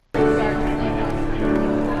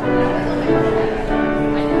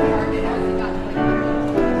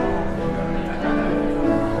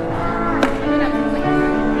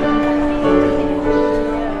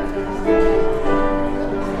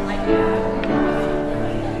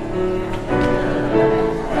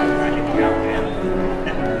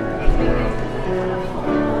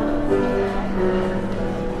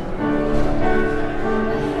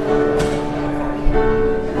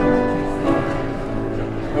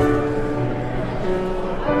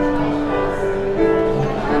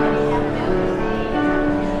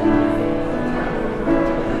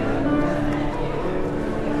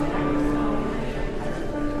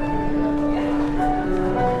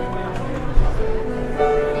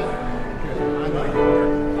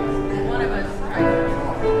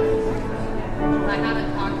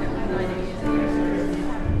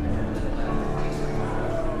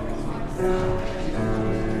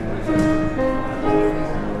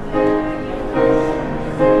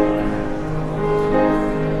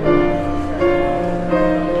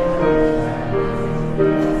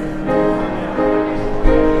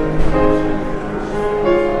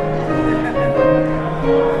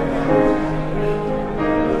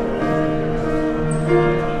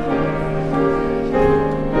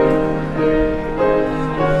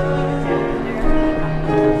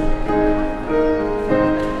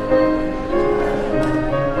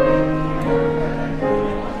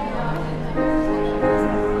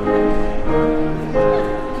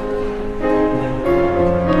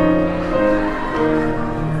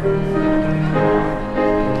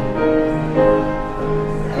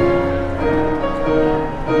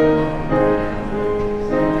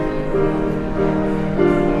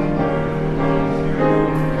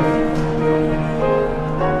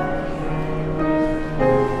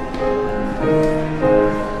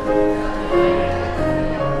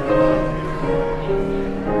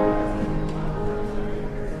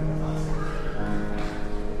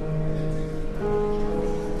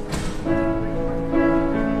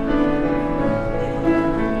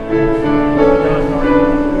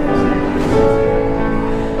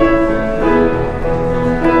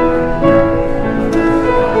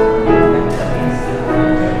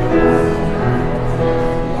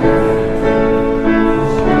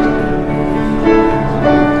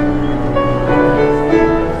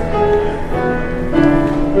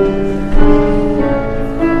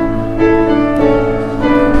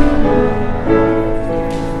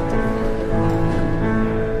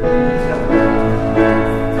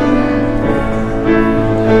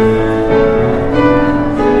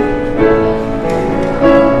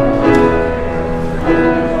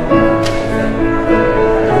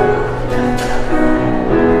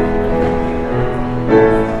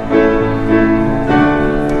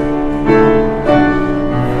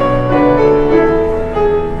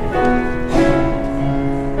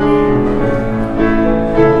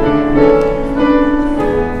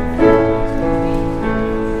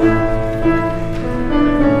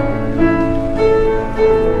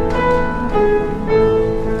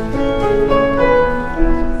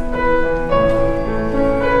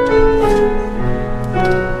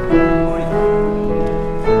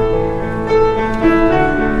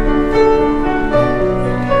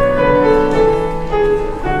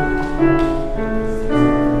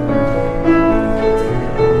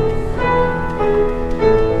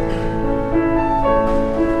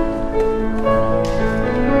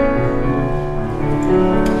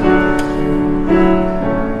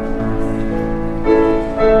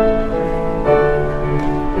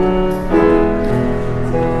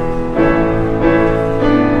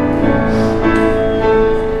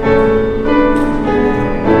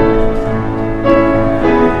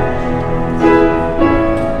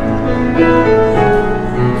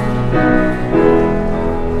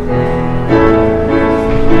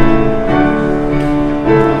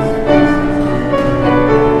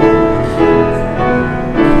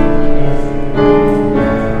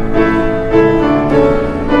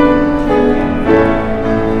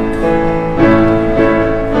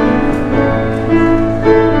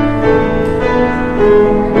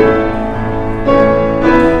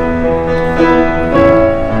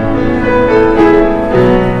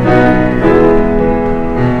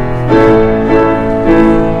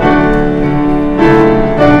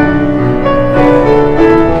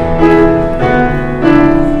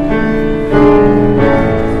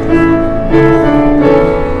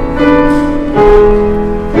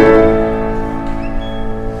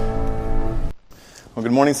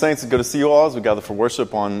morning, Saints. It's good to see you all as we gather for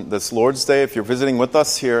worship on this Lord's Day. If you're visiting with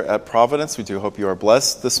us here at Providence, we do hope you are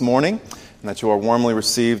blessed this morning and that you are warmly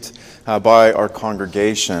received by our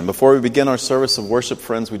congregation. Before we begin our service of worship,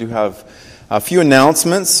 friends, we do have a few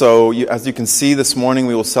announcements. So as you can see this morning,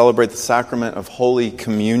 we will celebrate the sacrament of Holy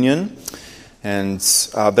Communion. And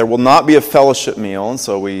there will not be a fellowship meal, and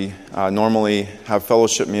so we normally have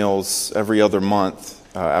fellowship meals every other month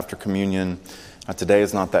after communion. Today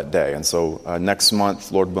is not that day, and so next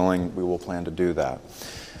month, Lord willing, we will plan to do that.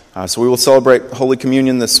 So we will celebrate Holy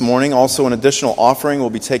Communion this morning. Also, an additional offering will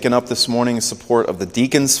be taken up this morning in support of the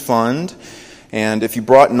Deacons Fund. And if you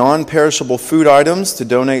brought non-perishable food items to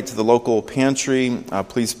donate to the local pantry,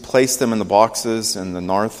 please place them in the boxes in the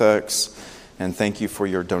narthex, and thank you for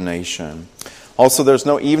your donation. Also, there's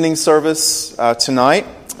no evening service tonight,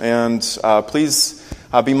 and please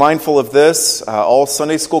be mindful of this. All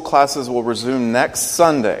Sunday school classes will resume next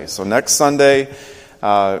Sunday. So next Sunday,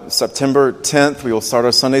 September 10th, we will start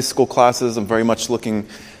our Sunday school classes. I'm very much looking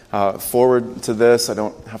forward to this. I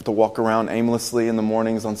don't have to walk around aimlessly in the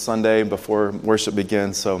mornings on Sunday before worship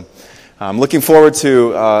begins. So I'm looking forward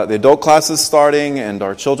to the adult classes starting and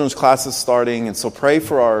our children's classes starting. And so pray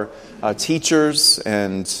for our teachers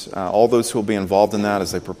and all those who will be involved in that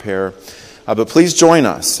as they prepare. But please join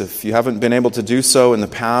us. If you haven't been able to do so in the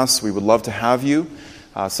past, we would love to have you.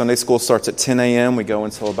 Sunday school starts at 10 a.m. We go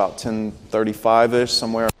until about 10:35-ish,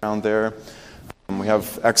 somewhere around there. We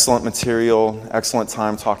have excellent material, excellent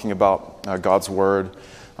time talking about God's Word.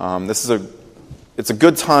 It's a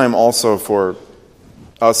good time also for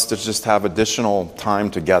us to just have additional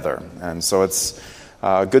time together. And so it's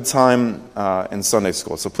a good time in Sunday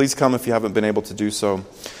school. So please come if you haven't been able to do so.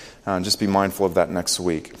 And just be mindful of that next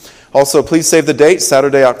week. Also, please save the date.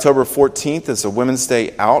 Saturday, October 14th is a Women's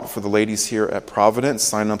Day Out for the ladies here at Providence.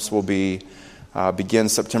 Sign-ups will begin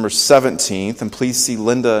September 17th. And please see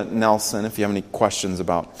Linda Nelson if you have any questions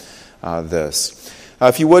about this.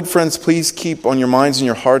 If you would, friends, please keep on your minds and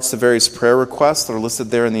your hearts the various prayer requests that are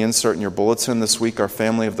listed there in the insert in your bulletin this week. Our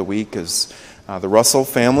family of the week is the Russell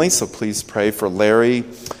family, so please pray for Larry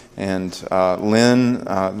and Lynn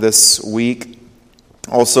this week.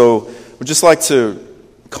 Also, we'd just like to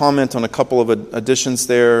comment on a couple of additions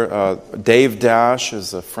there. Dave Dash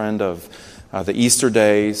is a friend of the Easter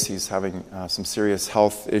days. He's having some serious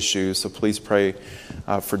health issues, so please pray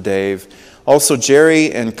for Dave. Also,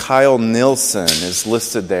 Jerry and Kyle Nilsson is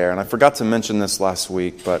listed there, and I forgot to mention this last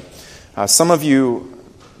week, but some of you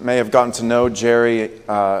may have gotten to know Jerry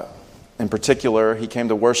in particular. He came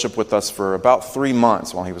to worship with us for about 3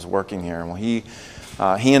 months while he was working here. Well, he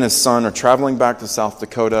and his son are traveling back to South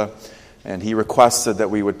Dakota, and he requested that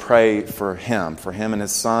we would pray for him and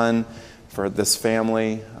his son, for this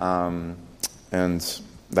family, and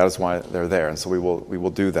that is why they're there. And so we will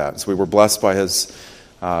do that. So we were blessed by his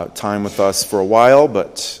time with us for a while,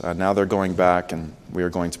 but now they're going back, and we are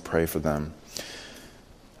going to pray for them.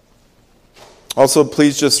 Also,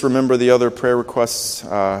 please just remember the other prayer requests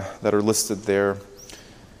that are listed there.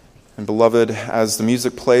 And beloved, as the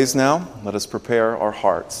music plays now, let us prepare our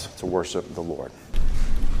hearts to worship the Lord.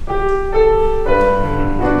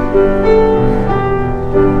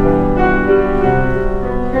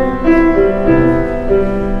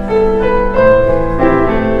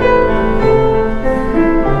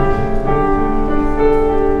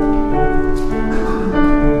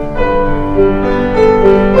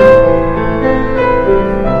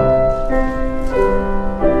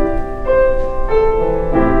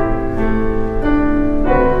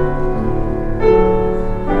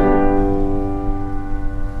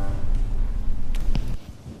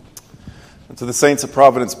 To the saints of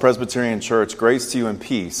Providence Presbyterian Church, grace to you and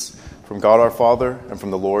peace from God our Father and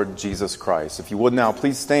from the Lord Jesus Christ. If you would now,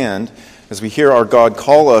 please stand as we hear our God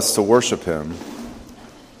call us to worship Him.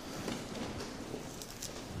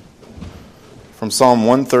 From Psalm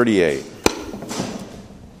 138.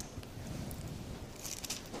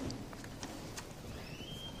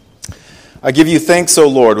 I give you thanks, O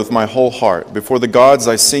Lord, with my whole heart. Before the gods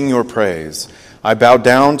I sing your praise. I bow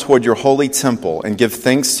down toward your holy temple and give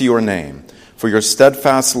thanks to your name, for your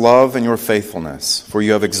steadfast love and your faithfulness, for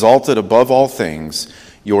you have exalted above all things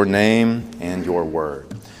your name and your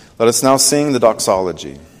word. Let us now sing the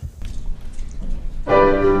doxology.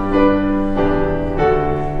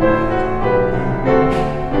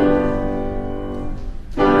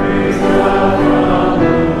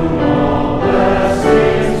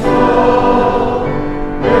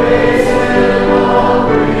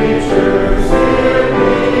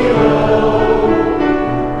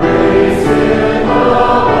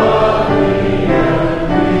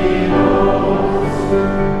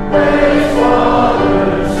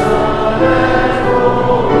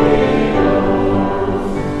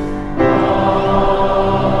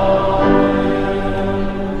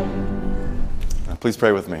 Please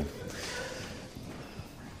pray with me.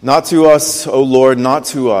 Not to us, O Lord, not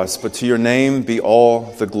to us, but to your name be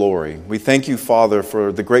all the glory. We thank you, Father,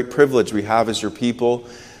 for the great privilege we have as your people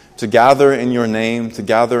to gather in your name, to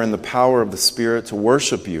gather in the power of the Spirit, to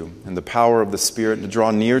worship you in the power of the Spirit, to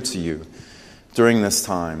draw near to you during this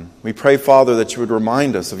time. We pray, Father, that you would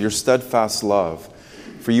remind us of your steadfast love,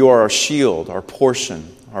 for you are our shield, our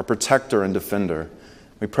portion, our protector and defender.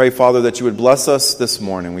 We pray, Father, that you would bless us this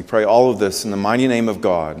morning. We pray all of this in the mighty name of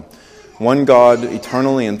God, one God,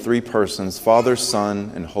 eternally in three persons, Father,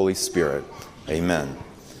 Son, and Holy Spirit. Amen.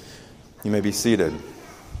 You may be seated.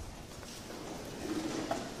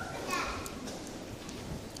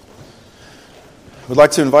 I would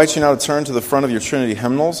like to invite you now to turn to the front of your Trinity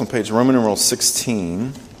hymnals on page Roman numeral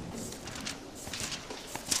 16.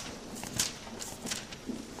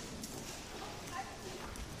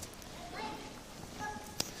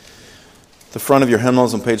 The front of your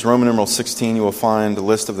hymnals on page Roman numeral 16, you will find a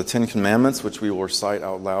list of the 10 Commandments, which we will recite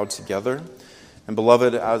out loud together. And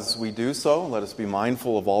beloved, as we do so, let us be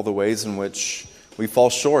mindful of all the ways in which we fall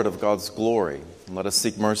short of God's glory. And let us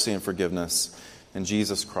seek mercy and forgiveness in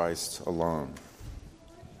Jesus Christ alone.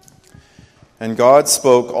 And God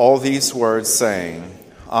spoke all these words, saying,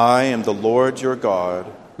 I am the Lord your God,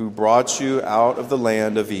 who brought you out of the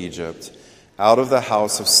land of Egypt, out of the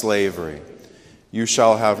house of slavery. You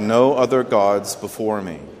shall have no other gods before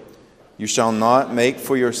me. You shall not make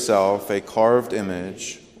for yourself a carved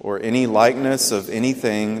image or any likeness of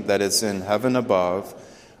anything that is in heaven above,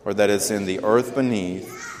 or that is in the earth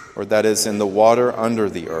beneath, or that is in the water under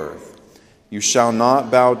the earth. You shall not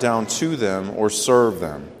bow down to them or serve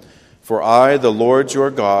them. For I, the Lord your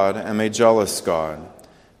God, am a jealous God,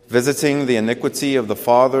 visiting the iniquity of the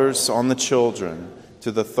fathers on the children,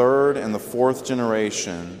 to the third and the fourth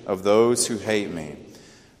generation of those who hate me,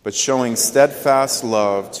 but showing steadfast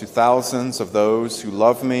love to thousands of those who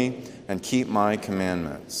love me and keep my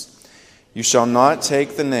commandments. You shall not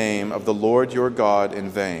take the name of the Lord your God in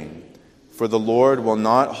vain, for the Lord will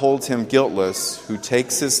not hold him guiltless who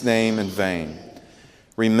takes his name in vain.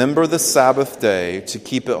 Remember the Sabbath day to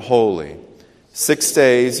keep it holy. 6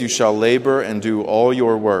 days you shall labor and do all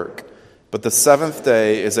your work, but the seventh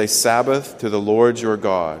day is a Sabbath to the Lord your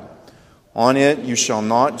God. On it you shall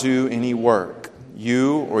not do any work,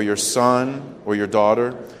 you or your son or your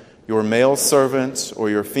daughter, your male servant or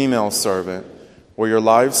your female servant, or your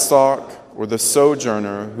livestock, or the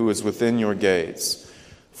sojourner who is within your gates.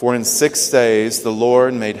 For in 6 days the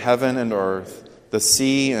Lord made heaven and earth, the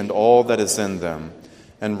sea and all that is in them,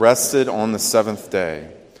 and rested on the seventh day.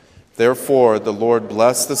 Therefore the Lord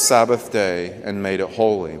blessed the Sabbath day and made it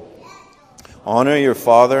holy. Honor your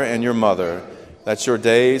father and your mother, that your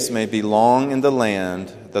days may be long in the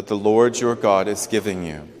land that the Lord your God is giving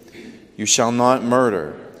you. You shall not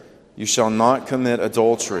murder. You shall not commit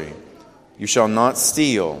adultery. You shall not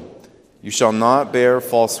steal. You shall not bear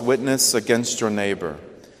false witness against your neighbor.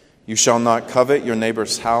 You shall not covet your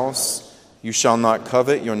neighbor's house. You shall not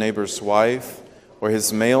covet your neighbor's wife, or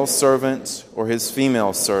his male servant, or his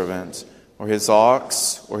female servant, or his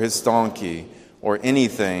ox, or his donkey, or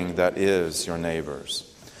anything that is your neighbor's.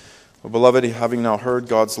 Well, beloved, having now heard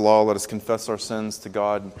God's law, let us confess our sins to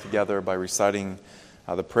God together by reciting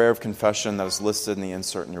the prayer of confession that is listed in the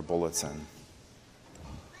insert in your bulletin.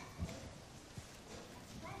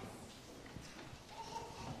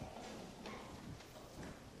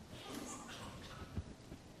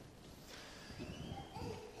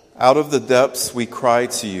 Out of the depths we cry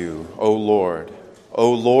to you, O Lord.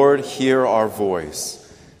 O Lord, hear our voice.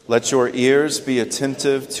 Let your ears be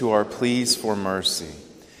attentive to our pleas for mercy.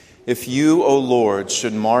 If you, O Lord,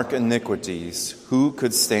 should mark iniquities, who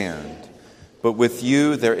could stand? But with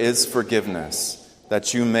you there is forgiveness,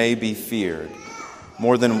 that you may be feared.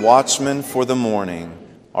 More than watchmen for the morning,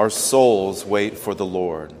 our souls wait for the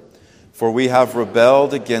Lord. For we have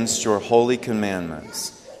rebelled against your holy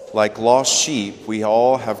commandments. Like lost sheep, we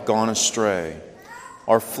all have gone astray.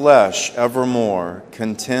 Our flesh evermore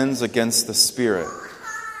contends against the Spirit.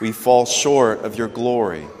 We fall short of your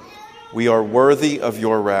glory. We are worthy of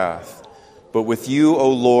your wrath. But with you, O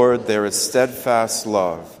Lord, there is steadfast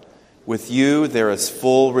love. With you there is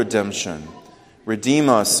full redemption. Redeem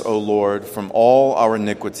us, O Lord, from all our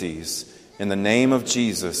iniquities. In the name of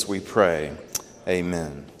Jesus we pray.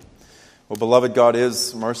 Amen. Well, beloved, God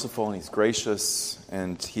is merciful and he's gracious,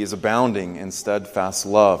 and he is abounding in steadfast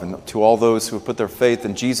love. And to all those who have put their faith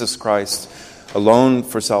in Jesus Christ alone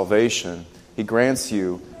for salvation, he grants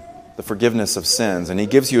you the forgiveness of sins. And he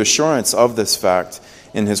gives you assurance of this fact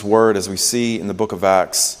in his word, as we see in the book of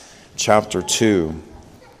Acts, chapter 2.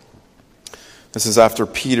 This is after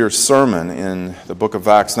Peter's sermon in the book of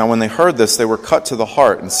Acts. Now, when they heard this, they were cut to the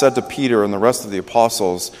heart and said to Peter and the rest of the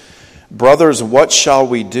apostles, "Brothers, what shall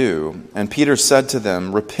we do?" And Peter said to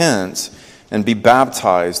them, "Repent and be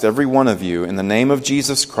baptized, every one of you, in the name of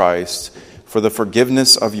Jesus Christ, for the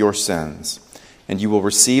forgiveness of your sins. And you will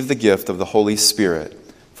receive the gift of the Holy Spirit.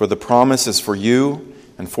 For the promise is for you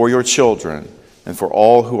and for your children and for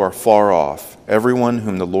all who are far off, everyone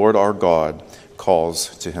whom the Lord our God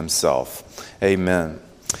calls to himself." Amen.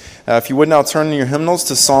 If you would now turn in your hymnals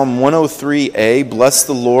to Psalm 103a, "Bless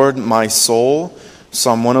the Lord, my soul."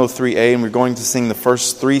 Psalm 103a, and we're going to sing the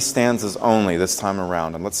first 3 stanzas only this time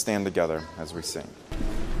around. And let's stand together as we sing.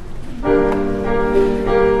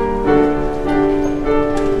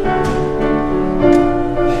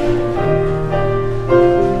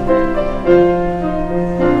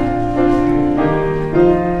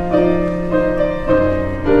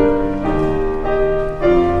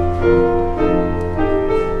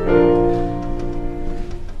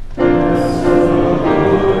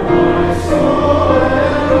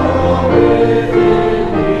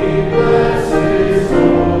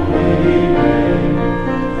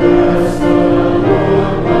 Bless the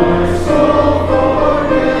Lord.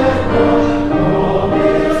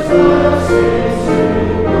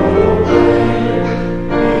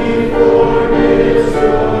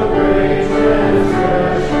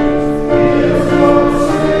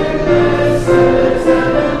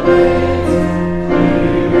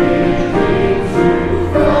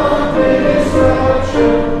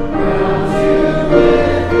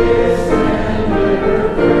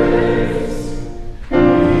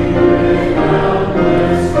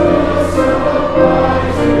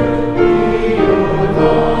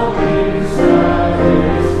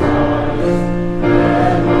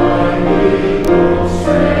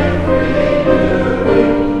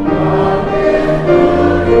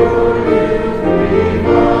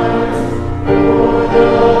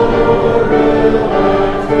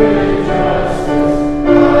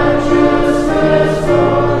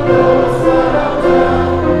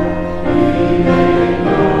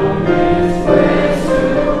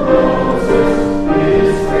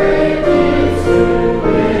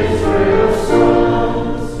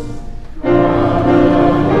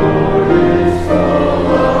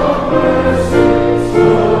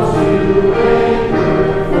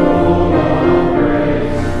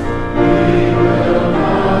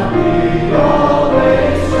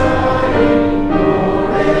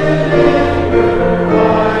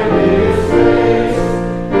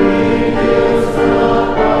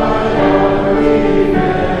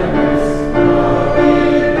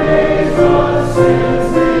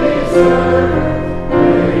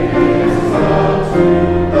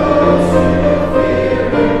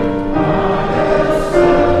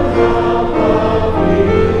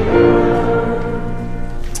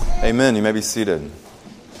 Amen. You may be seated.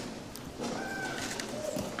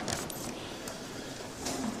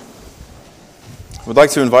 I would like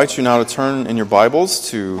to invite you now to turn in your Bibles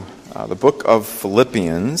to the book of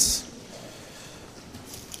Philippians.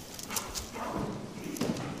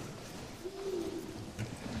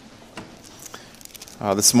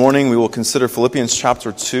 This morning we will consider Philippians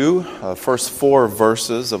chapter 2, first 4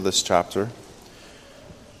 verses of this chapter.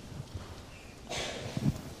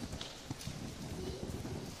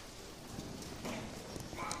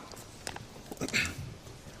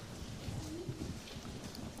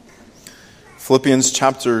 Philippians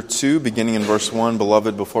chapter 2, beginning in verse 1.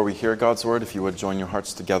 Beloved, before we hear God's word, if you would join your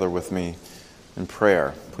hearts together with me in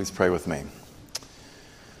prayer. Please pray with me.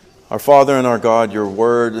 Our Father and our God, your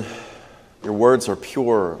words are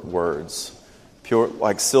pure words, pure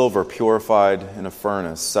like silver purified in a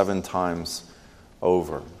furnace 7 times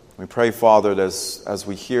over. We pray, Father, that as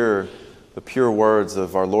we hear the pure words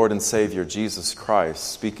of our Lord and Savior Jesus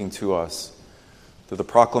Christ speaking to us through the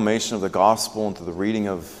proclamation of the gospel and through the reading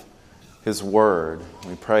of His word,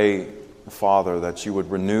 we pray, Father, that you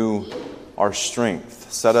would renew our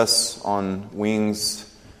strength. Set us on wings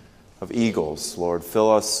of eagles, Lord.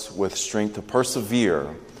 Fill us with strength to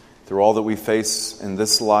persevere through all that we face in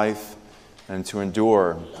this life and to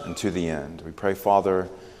endure unto the end. We pray, Father,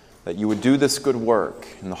 that you would do this good work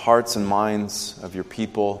in the hearts and minds of your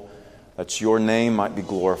people, that your name might be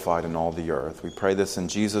glorified in all the earth. We pray this in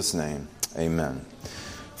Jesus' name. Amen.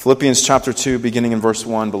 Philippians chapter 2, beginning in verse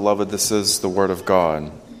 1, beloved, this is the word of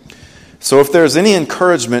God. So if there is any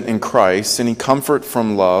encouragement in Christ, any comfort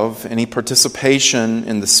from love, any participation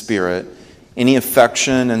in the Spirit, any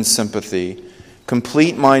affection and sympathy,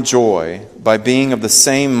 complete my joy by being of the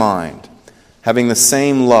same mind, having the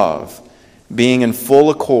same love, being in full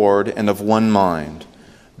accord and of one mind.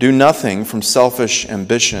 Do nothing from selfish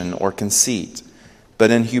ambition or conceit, but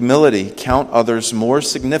in humility count others more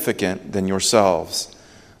significant than yourselves.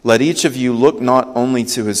 Let each of you look not only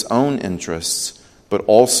to his own interests, but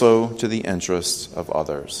also to the interests of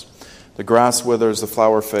others. The grass withers, the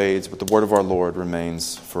flower fades, but the word of our Lord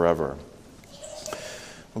remains forever.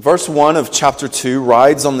 Verse 1 of chapter 2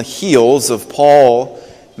 rides on the heels of Paul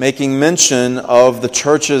making mention of the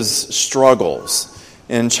church's struggles.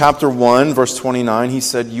 In chapter 1, verse 29, he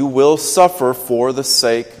said, "You will suffer for the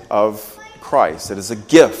sake of Christ." It is a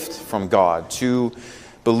gift from God to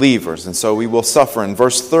believers, and so we will suffer. In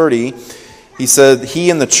verse 30, he said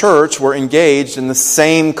he and the church were engaged in the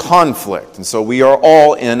same conflict, and so we are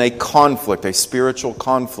all in a conflict, a spiritual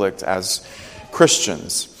conflict as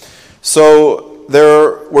Christians. So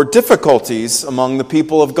there were difficulties among the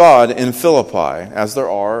people of God in Philippi, as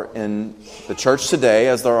there are in the church today,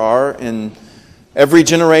 as there are in every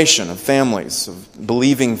generation of families, of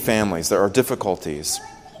believing families. There are difficulties.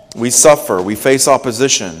 We suffer, we face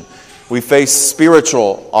opposition. We face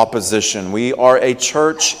spiritual opposition. We are a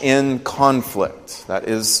church in conflict. That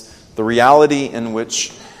is the reality in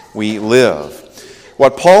which we live.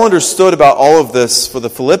 What Paul understood about all of this for the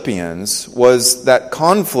Philippians was that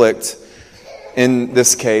conflict, in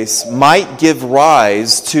this case, might give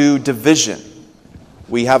rise to division.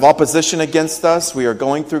 We have opposition against us. We are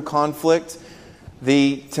going through conflict.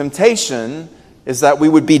 The temptation is that we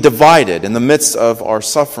would be divided in the midst of our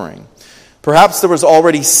suffering. Perhaps there was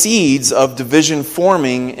already seeds of division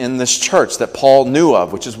forming in this church that Paul knew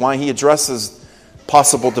of, which is why he addresses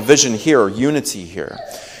possible division here, or unity here.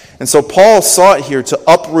 And so Paul sought here to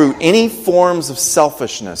uproot any forms of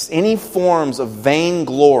selfishness, any forms of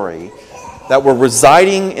vainglory that were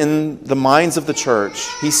residing in the minds of the church.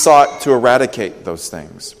 He sought to eradicate those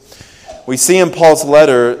things. We see in Paul's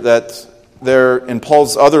letter that in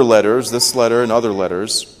Paul's other letters, this letter and other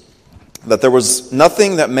letters, that there was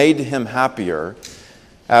nothing that made him happier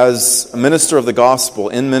as a minister of the gospel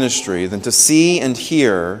in ministry than to see and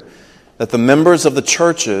hear that the members of the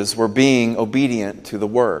churches were being obedient to the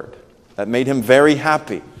word. That made him very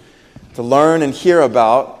happy to learn and hear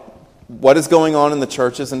about what is going on in the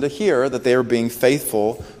churches and to hear that they are being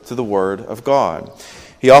faithful to the word of God.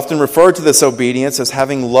 He often referred to this obedience as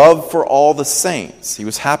having love for all the saints. He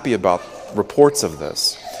was happy about reports of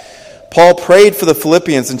this. Paul prayed for the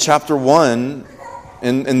Philippians in chapter 1,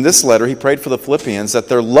 in this letter, he prayed for the Philippians that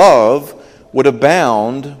their love would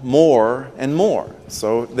abound more and more.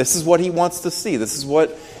 So this is what he wants to see. This is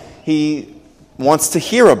what he wants to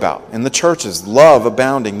hear about in the churches, love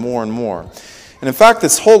abounding more and more. And in fact,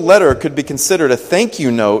 this whole letter could be considered a thank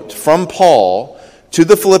you note from Paul to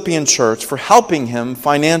the Philippian church for helping him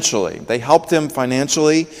financially. They helped him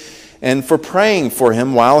financially and for praying for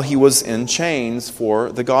him while he was in chains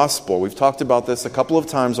for the gospel. We've talked about this a couple of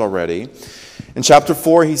times already. In chapter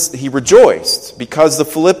 4, he rejoiced because the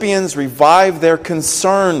Philippians revived their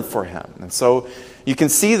concern for him. And so you can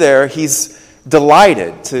see there, he's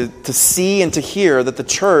delighted to see and to hear that the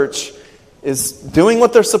church is doing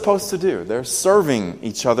what they're supposed to do. They're serving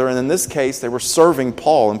each other, and in this case, they were serving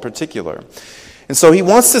Paul in particular. And so he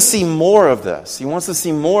wants to see more of this. He wants to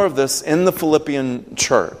see more of this in the Philippian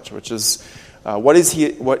church, which is what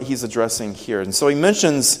he's addressing here. And so he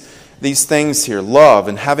mentions these things here: love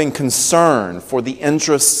and having concern for the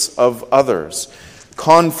interests of others.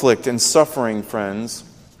 Conflict and suffering, friends,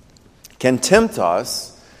 can tempt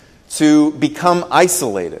us to become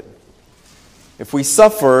isolated. If we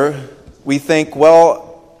suffer, we think,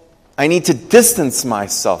 well, I need to distance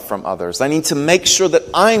myself from others. I need to make sure that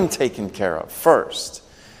I'm taken care of first.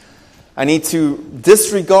 I need to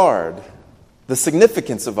disregard the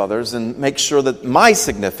significance of others and make sure that my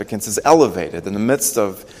significance is elevated in the midst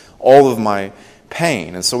of all of my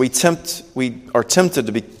pain. And so we are tempted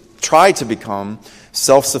to try to become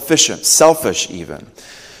self-sufficient, selfish even.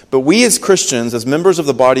 But we as Christians, as members of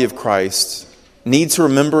the body of Christ, need to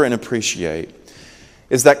remember and appreciate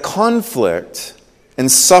is that conflict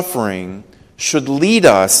and suffering should lead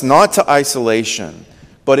us not to isolation,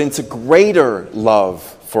 but into greater love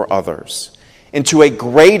for others, into a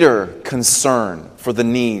greater concern for the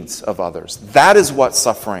needs of others. That is what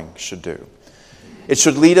suffering should do. It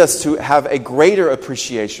should lead us to have a greater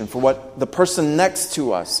appreciation for what the person next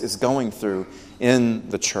to us is going through in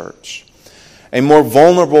the church. A more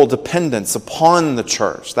vulnerable dependence upon the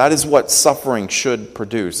church. That is what suffering should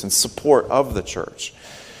produce in support of the church.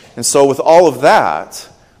 And so with all of that,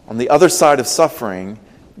 on the other side of suffering,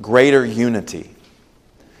 greater unity.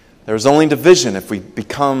 There's only division if we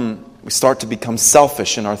start to become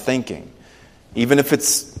selfish in our thinking, even if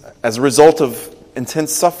it's as a result of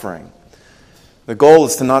intense suffering. The goal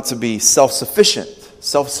is not to be self-sufficient,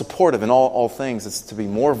 self-supportive in all things. It's to be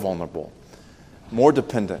more vulnerable, more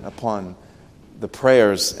dependent upon the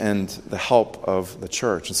prayers and the help of the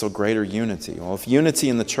church. And so greater unity. Well, if unity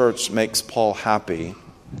in the church makes Paul happy,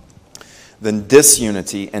 then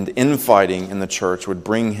disunity and infighting in the church would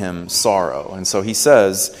bring him sorrow. And so he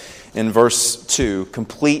says in verse 2,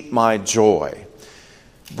 complete my joy.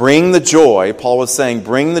 Bring the joy, Paul was saying,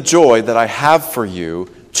 bring the joy that I have for you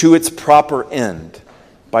to its proper end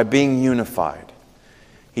by being unified.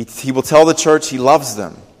 He will tell the church he loves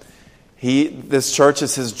them. This church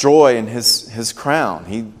is his joy and his crown.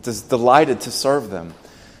 He is delighted to serve them.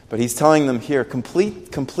 But he's telling them here, complete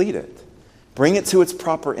it. Bring it to its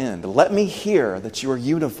proper end. Let me hear that you are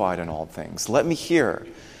unified in all things. Let me hear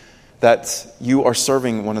that you are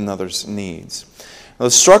serving one another's needs. Now,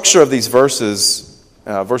 the structure of these verses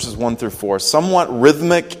 1 through 4, is somewhat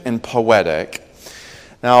rhythmic and poetic.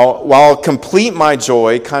 Now, while complete my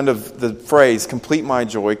joy, the phrase complete my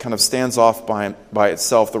joy kind of stands off by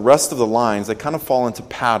itself, the rest of the lines, they kind of fall into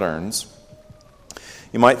patterns.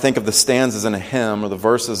 You might think of the stanzas in a hymn or the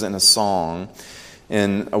verses in a song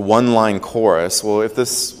in a one-line chorus. Well, if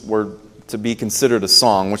this were to be considered a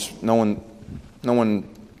song, which no one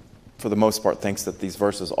for the most part thinks that these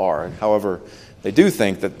verses are. However, they do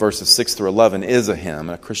think that verses 6 through 11 is a hymn,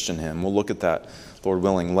 a Christian hymn. We'll look at that, Lord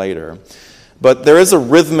willing, later. But there is a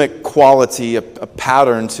rhythmic quality, a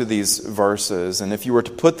pattern to these verses. And if you were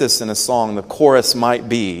to put this in a song, the chorus might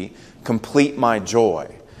be, complete my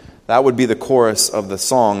joy. That would be the chorus of the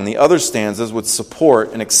song. And the other stanzas would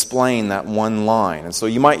support and explain that one line. And so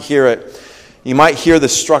you might hear the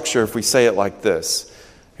structure if we say it like this.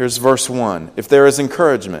 Here's verse 1. If there is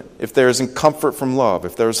encouragement, if there is comfort from love,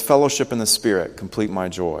 if there is fellowship in the Spirit, complete my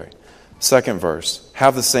joy. Second verse,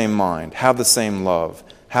 have the same mind, have the same love,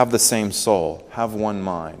 have the same soul, have one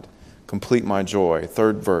mind, complete my joy.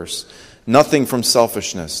 Third verse, nothing from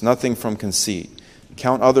selfishness, nothing from conceit.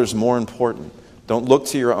 Count others more important. Don't look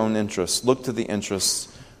to your own interests, look to the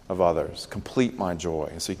interests of others. Complete my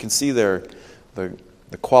joy. So you can see there the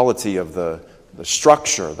quality of the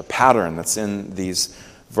structure, the pattern that's in these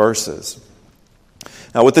verses.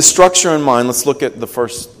 Now, with this structure in mind, let's look at the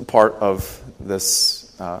first part of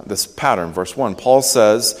this pattern. Verse 1, Paul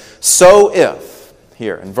says, so if,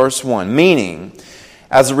 here in verse 1, meaning,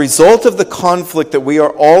 as a result of the conflict that we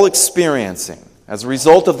are all experiencing, as a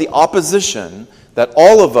result of the opposition that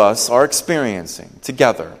all of us are experiencing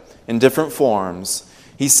together in different forms,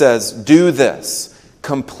 he says, do this,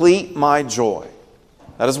 complete my joy.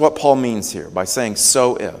 That is what Paul means here by saying,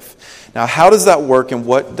 so if. Now, how does that work and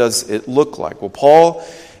what does it look like? Well, Paul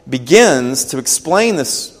begins to explain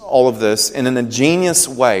all of this in an ingenious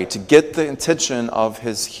way to get the attention of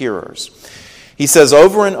his hearers. He says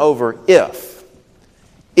over and over,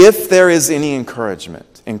 if there is any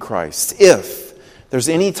encouragement in Christ, if there's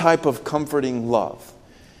any type of comforting love,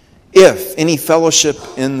 if any fellowship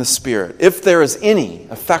in the Spirit, if there is any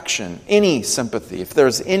affection, any sympathy, if there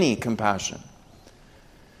is any compassion.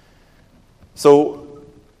 So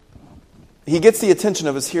he gets the attention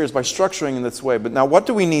of his hearers by structuring in this way. But now what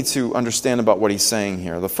do we need to understand about what he's saying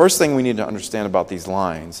here? The first thing we need to understand about these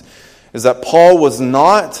lines is that Paul was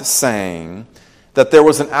not saying that there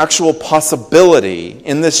was an actual possibility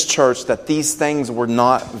in this church that these things were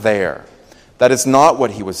not there. That is not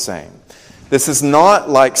what he was saying. This is not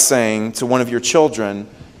like saying to one of your children,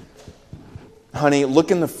 honey,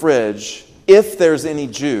 look in the fridge. If there's any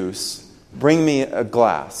juice, bring me a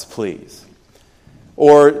glass, please.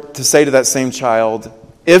 Or to say to that same child,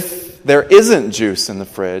 if there isn't juice in the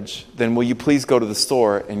fridge, then will you please go to the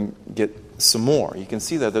store and get some more? You can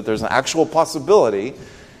see that there's an actual possibility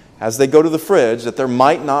as they go to the fridge that there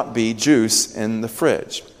might not be juice in the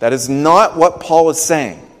fridge. That is not what Paul is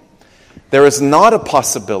saying. There is not a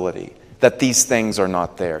possibility that these things are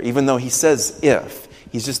not there, even though he says if.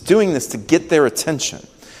 He's just doing this to get their attention.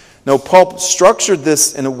 No, Paul structured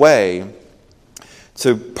this in a way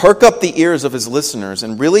to perk up the ears of his listeners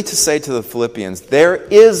and really to say to the Philippians, there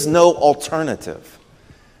is no alternative.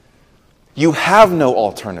 You have no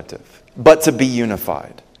alternative but to be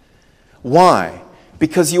unified. Why?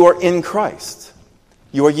 Because you are in Christ.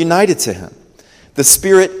 You are united to Him. The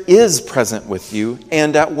Spirit is present with you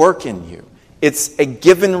and at work in you. It's a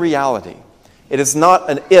given reality. It is not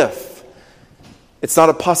an if. It's not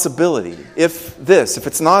a possibility. If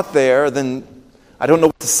it's not there, then I don't know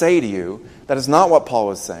what to say to you. That is not what Paul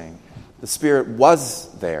was saying. The Spirit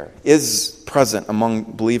was there, is present among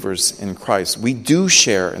believers in Christ. We do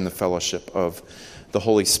share in the fellowship of the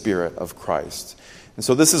Holy Spirit of Christ. And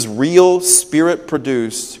so this is real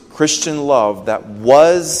Spirit-produced Christian love that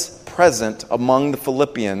was present among the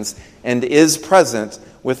Philippians and is present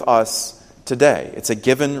with us today. It's a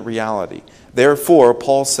given reality. Therefore,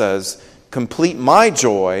 Paul says, complete my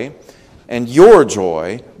joy and your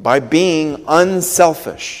joy by being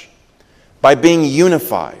unselfish, by being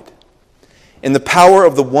unified in the power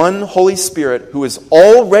of the one Holy Spirit who is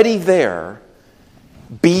already there.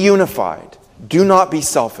 Be unified. Do not be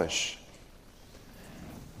selfish.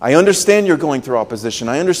 I understand you're going through opposition.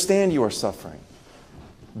 I understand you are suffering.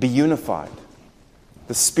 Be unified.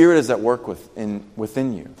 The Spirit is at work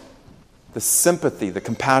within you. The sympathy, the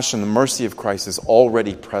compassion, the mercy of Christ is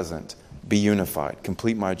already present. Be unified.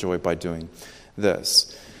 Complete my joy by doing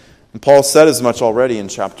this. And Paul said as much already in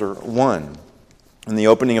chapter 1. In the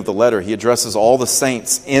opening of the letter, he addresses all the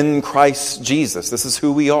saints in Christ Jesus. This is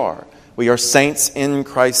who we are. We are saints in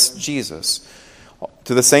Christ Jesus.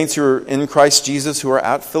 To the saints who are in Christ Jesus who are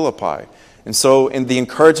at Philippi. And so in the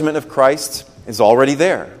encouragement of Christ is already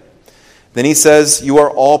there. Then he says, you are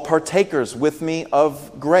all partakers with me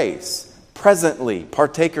of grace. Presently,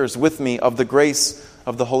 partakers with me of the grace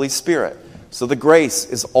of the Holy Spirit. So the grace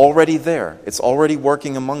is already there. It's already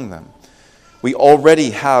working among them. We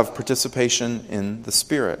already have participation in the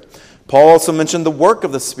Spirit. Paul also mentioned the work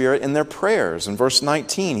of the Spirit in their prayers. In verse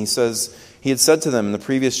 19, he says, he had said to them in the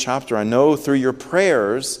previous chapter, I know through your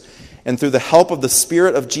prayers and through the help of the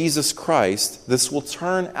Spirit of Jesus Christ, this will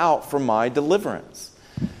turn out for my deliverance.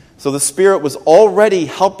 So the Spirit was already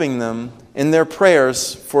helping them in their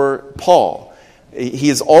prayers for Paul. He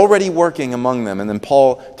is already working among them. And then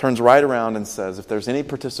Paul turns right around and says, if there's any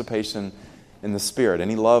participation in the Spirit,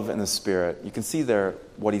 any love in the Spirit, you can see there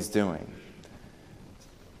what he's doing.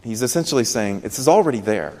 He's essentially saying, it's already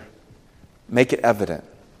there. Make it evident.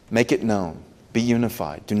 Make it known. Be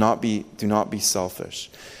unified. Do not be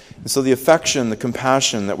selfish. And so the affection, the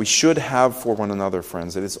compassion that we should have for one another,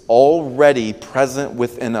 friends, it is already present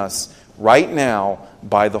within us right now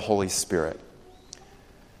by the Holy Spirit.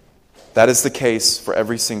 That is the case for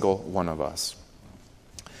every single one of us.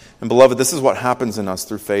 And beloved, this is what happens in us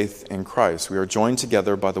through faith in Christ. We are joined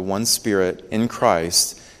together by the one Spirit in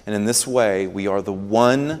Christ, and in this way we are the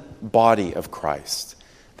one body of Christ.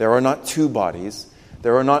 There are not two bodies.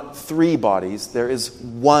 There are not three bodies. There is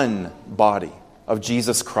one body of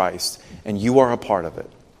Jesus Christ, and you are a part of it.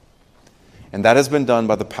 And that has been done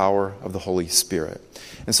by the power of the Holy Spirit.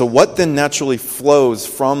 And so what then naturally flows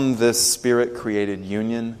from this Spirit-created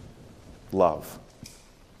union? Love.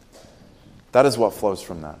 That is what flows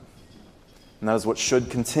from that. And that is what should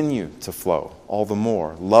continue to flow all the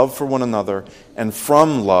more. Love for one another, and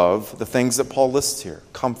from love, the things that Paul lists here.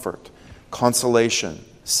 Comfort, consolation,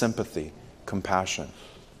 sympathy, compassion.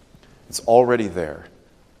 It's already there.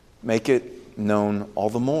 Make it known all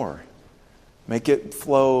the more. Make it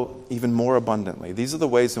flow even more abundantly. These are the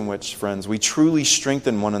ways in which, friends, we truly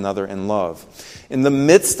strengthen one another in love. In the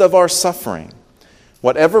midst of our suffering,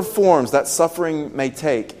 Whatever forms that suffering may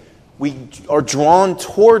take, we are drawn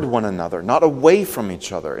toward one another, not away from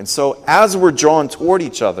each other. And so as we're drawn toward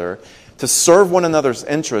each other to serve one another's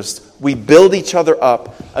interests, we build each other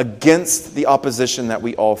up against the opposition that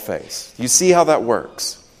we all face. You see how that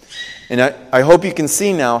works? And I hope you can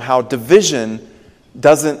see now how division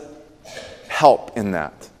doesn't help in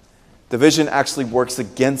that. Division actually works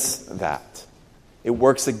against that. It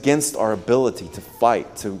works against our ability to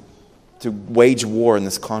fight, to wage war in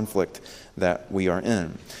this conflict that we are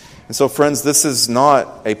in. And so, friends, this is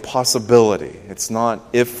not a possibility. It's not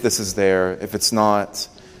if this is there. If it's not,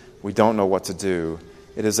 we don't know what to do.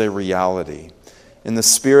 It is a reality. In the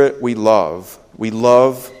Spirit we love. We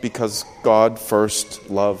love because God first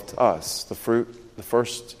loved us. The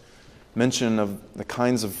first mention of the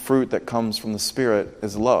kinds of fruit that comes from the Spirit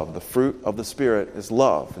is love. The fruit of the Spirit is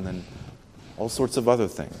love. And then all sorts of other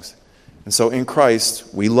things. And so in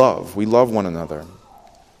Christ, we love. We love one another.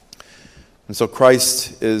 And so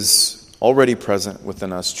Christ is already present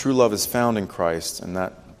within us. True love is found in Christ, and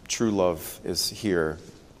that true love is here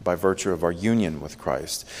by virtue of our union with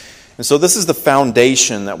Christ. And so this is the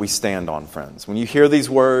foundation that we stand on, friends. When you hear these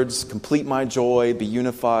words, complete my joy, be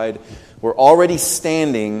unified, we're already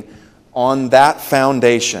standing on that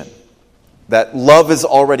foundation. That love is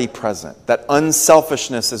already present. That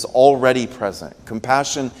unselfishness is already present.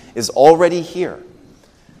 Compassion is already here.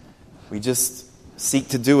 We just seek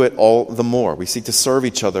to do it all the more. We seek to serve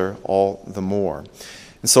each other all the more.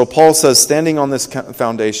 And so Paul says, standing on this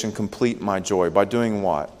foundation, complete my joy. By doing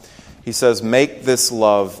what? He says, make this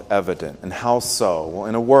love evident. And how so? Well,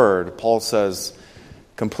 in a word, Paul says,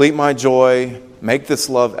 complete my joy, make this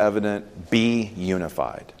love evident, be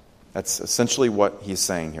unified. That's essentially what he's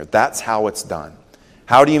saying here. That's how it's done.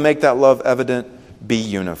 How do you make that love evident? Be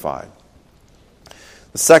unified.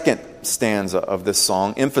 The second stanza of this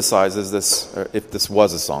song emphasizes this, if this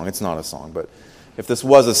was a song, it's not a song, but if this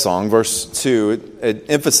was a song, verse 2, it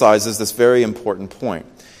emphasizes this very important point.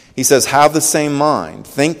 He says, have the same mind,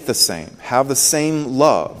 think the same, have the same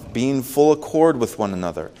love, be in full accord with one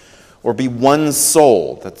another, or be one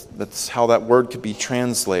soul. That's how that word could be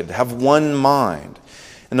translated. Have one mind.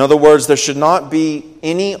 In other words, there should not be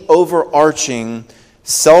any overarching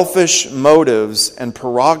selfish motives and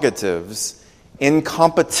prerogatives in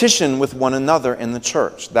competition with one another in the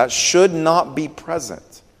church. That should not be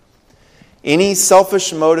present. Any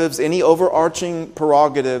selfish motives, any overarching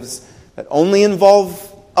prerogatives that only involve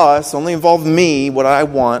us, only involve me, what I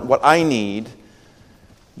want, what I need,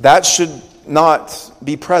 that should not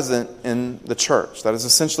be present in the church. That is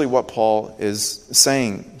essentially what Paul is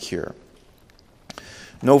saying here.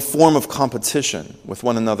 No form of competition with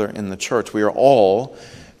one another in the church. We are all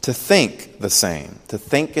to think the same, to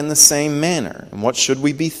think in the same manner. And what should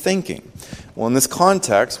we be thinking? Well, in this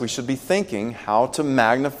context, we should be thinking how to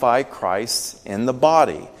magnify Christ in the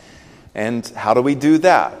body. And how do we do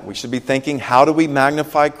that? We should be thinking, how do we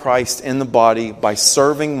magnify Christ in the body? By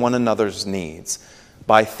serving one another's needs,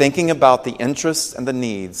 by thinking about the interests and the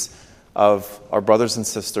needs of our brothers and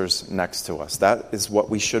sisters next to us. That is what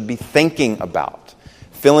we should be thinking about,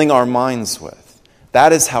 filling our minds with.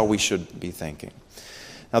 That is how we should be thinking.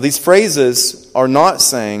 Now, these phrases are not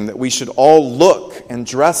saying that we should all look and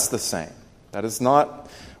dress the same. That is not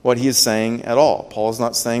what he is saying at all. Paul is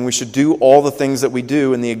not saying we should do all the things that we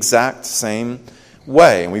do in the exact same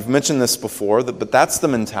way. And we've mentioned this before, but that's the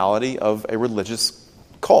mentality of a religious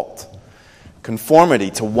cult. Conformity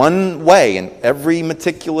to one way in every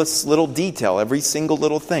meticulous little detail, every single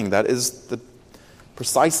little thing. That is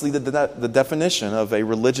precisely the definition of a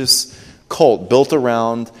religious cult built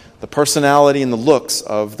around the personality and the looks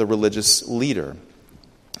of the religious leader.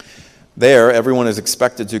 There, everyone is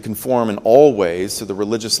expected to conform in all ways to the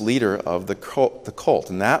religious leader of the cult.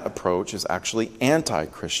 And that approach is actually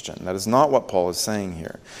anti-Christian. That is not what Paul is saying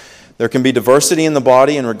here. There can be diversity in the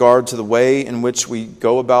body in regard to the way in which we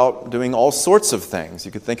go about doing all sorts of things.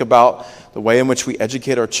 You could think about the way in which we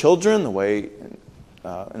educate our children, the way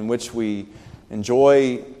in which we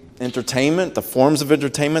enjoy entertainment, the forms of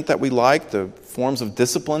entertainment that we like, the forms of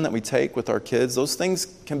discipline that we take with our kids. Those things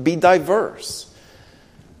can be diverse.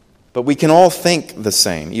 But we can all think the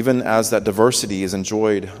same, even as that diversity is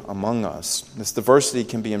enjoyed among us. This diversity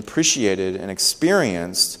can be appreciated and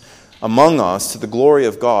experienced among us to the glory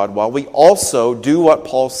of God, while we also do what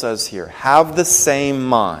Paul says here. Have the same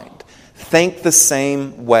mind. Think the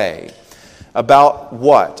same way. About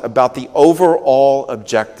what? About the overall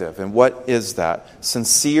objective. And what is that?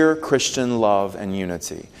 Sincere Christian love and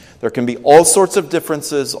unity. There can be all sorts of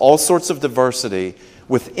differences, all sorts of diversity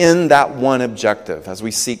within that one objective as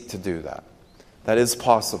we seek to do that. That is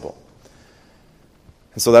possible.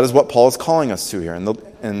 And so that is what Paul is calling us to here,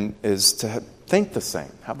 and is to think the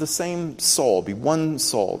same, have the same soul, be one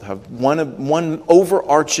souled, have one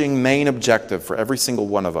overarching main objective for every single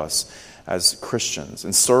one of us as Christians,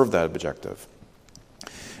 and serve that objective.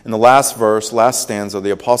 In the last verse, last stanza,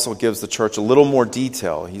 the apostle gives the church a little more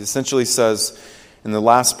detail. He essentially says in the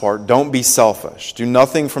last part, don't be selfish. Do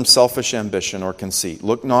nothing from selfish ambition or conceit.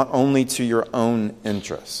 Look not only to your own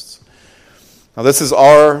interests. Now this is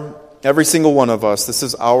every single one of us, this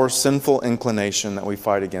is our sinful inclination that we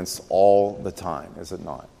fight against all the time, is it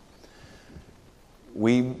not?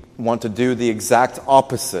 We want to do the exact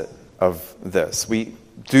opposite of this. We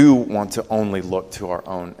do want to only look to our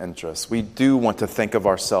own interests. We do want to think of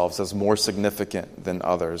ourselves as more significant than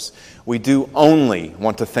others. We do only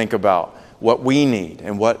want to think about what we need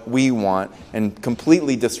and what we want, and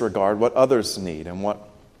completely disregard what others need and what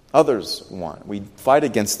others want. We fight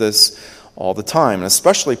against this all the time, and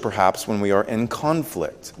especially perhaps when we are in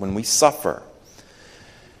conflict, when we suffer.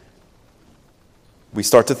 We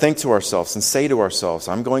start to think to ourselves and say to ourselves,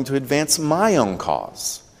 I'm going to advance my own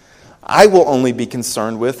cause. I will only be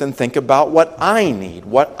concerned with and think about what I need,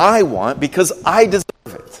 what I want, because I deserve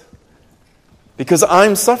it. Because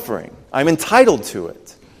I'm suffering. I'm entitled to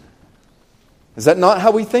it. Is that not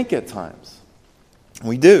how we think at times?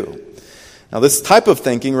 We do. Now, this type of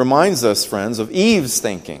thinking reminds us, friends, of Eve's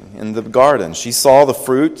thinking in the garden. She saw the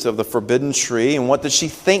fruit of the forbidden tree, and what did she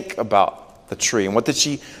think about the tree? And what did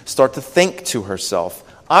she start to think to herself?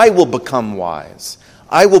 I will become wise.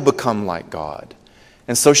 I will become like God.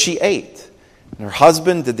 And so she ate. And her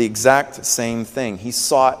husband did the exact same thing. He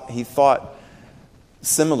thought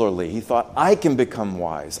similarly. He thought, I can become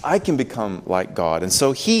wise. I can become like God. And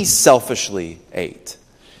so he selfishly ate.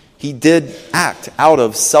 He did act out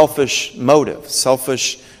of selfish motive,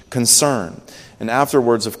 selfish concern. And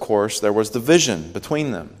afterwards, of course, there was division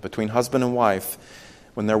between them, between husband and wife,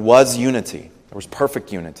 when there was unity. There was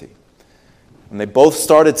perfect unity. When they both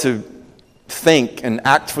started to think and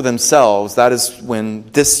act for themselves, that is when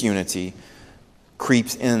disunity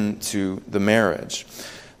creeps into the marriage.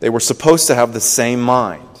 They were supposed to have the same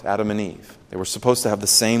mind, Adam and Eve. They were supposed to have the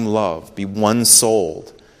same love, be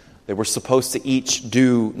one-souled. They were supposed to each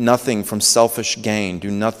do nothing from selfish gain, do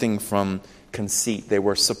nothing from conceit. They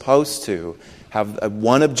were supposed to have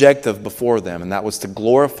one objective before them, and that was to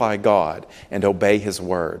glorify God and obey His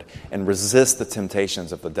word and resist the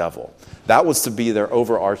temptations of the devil. That was to be their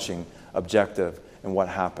overarching objective. And what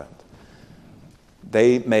happened?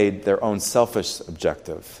 They made their own selfish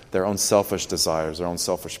objective, their own selfish desires, their own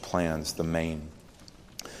selfish plans the main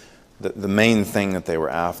thing that they were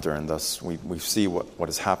after, and thus we see what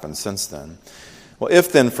has happened since then. Well,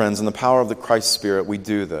 if then, friends, in the power of the Christ Spirit we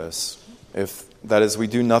do this, that is, we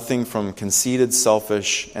do nothing from conceited,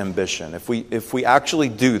 selfish ambition, if we actually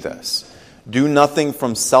do this, do nothing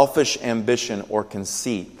from selfish ambition or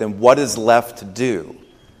conceit, then what is left to do?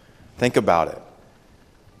 Think about it.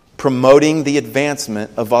 Promoting the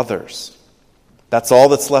advancement of others. That's all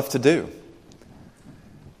that's left to do.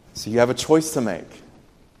 So you have a choice to make.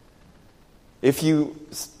 If you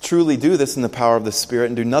truly do this in the power of the Spirit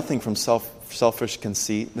and do nothing from selfish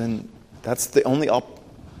conceit, then that's the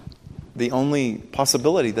only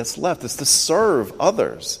possibility that's left, is to serve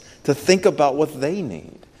others, to think about what they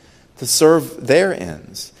need, to serve their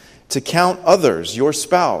ends, to count others, your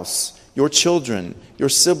spouse, your children, your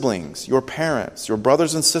siblings, your parents, your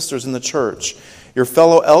brothers and sisters in the church, your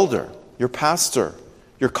fellow elder, your pastor,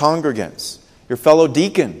 your congregants, your fellow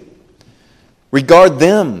deacon. Regard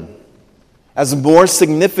them as more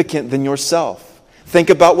significant than yourself. Think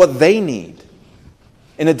about what they need,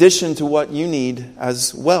 in addition to what you need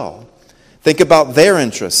as well. Think about their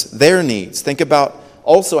interests, their needs. Think about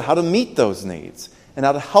also how to meet those needs and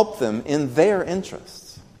how to help them in their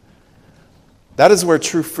interests. That is where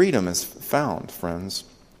true freedom is found, friends.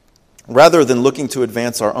 Rather than looking to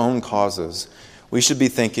advance our own causes, we should be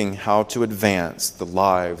thinking how to advance the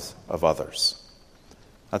lives of others.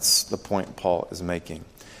 That's the point Paul is making.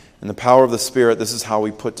 In the power of the Spirit, this is how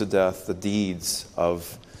we put to death the deeds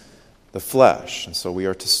of the flesh. And so we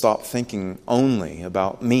are to stop thinking only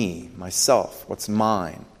about me, myself, what's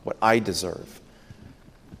mine, what I deserve.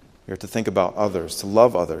 We are to think about others, to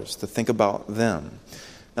love others, to think about them.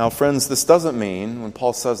 Now, friends, this doesn't mean, when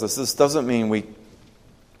Paul says this doesn't mean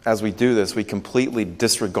as we do this, we completely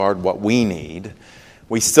disregard what we need.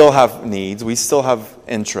 We still have needs, we still have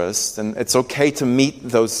interests, and it's okay to meet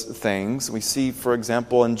those things. We see, for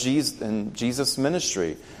example, in Jesus'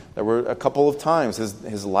 ministry, there were a couple of times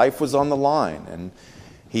his life was on the line, and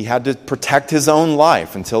he had to protect his own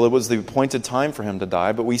life until it was the appointed time for him to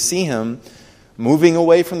die. But we see him moving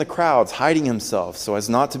away from the crowds, hiding himself so as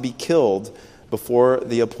not to be killed before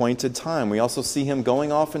the appointed time. We also see him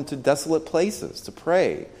going off into desolate places to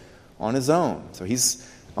pray on his own. So he's,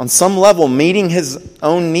 on some level, meeting his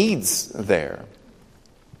own needs there.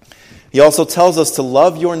 He also tells us to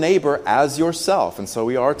love your neighbor as yourself. And so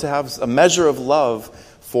we are to have a measure of love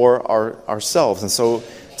for ourselves. And so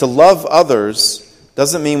to love others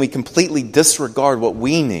doesn't mean we completely disregard what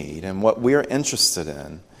we need and what we're interested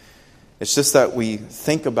in. It's just that we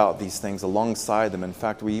think about these things alongside them. In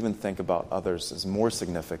fact, we even think about others as more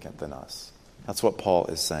significant than us. That's what Paul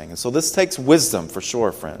is saying. And so this takes wisdom for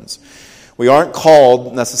sure, friends. We aren't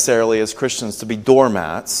called necessarily as Christians to be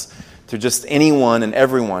doormats to just anyone and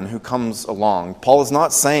everyone who comes along. Paul is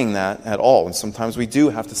not saying that at all. And sometimes we do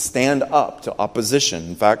have to stand up to opposition.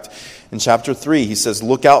 In fact, in chapter 3, he says,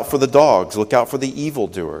 look out for the dogs, look out for the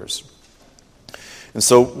evildoers. And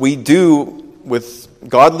so we do, with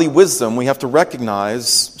godly wisdom, we have to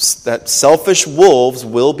recognize that selfish wolves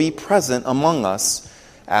will be present among us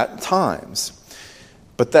at times.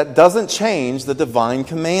 But that doesn't change the divine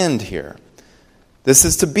command here. This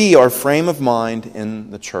is to be our frame of mind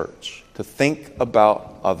in the church, to think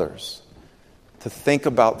about others, to think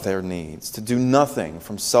about their needs, to do nothing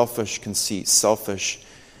from selfish conceit, selfish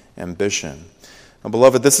ambition. Now,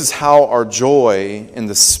 beloved, this is how our joy in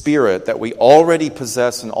the Spirit that we already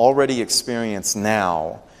possess and already experience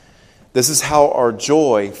now, this is how our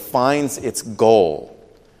joy finds its goal.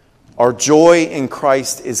 Our joy in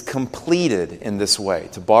Christ is completed in this way,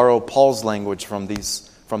 to borrow Paul's language from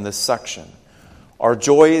this section. Our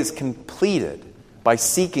joy is completed by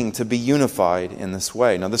seeking to be unified in this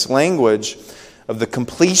way. Now, this language of the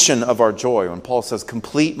completion of our joy, when Paul says,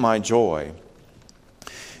 complete my joy,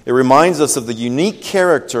 it reminds us of the unique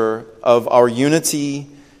character of our unity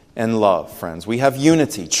and love, friends. We have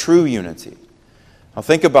unity, true unity. Now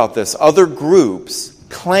think about this. Other groups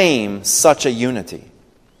claim such a unity.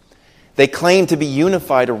 They claim to be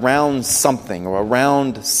unified around something or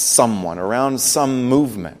around someone, around some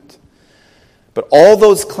movement. But all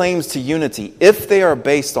those claims to unity, if they are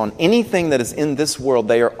based on anything that is in this world,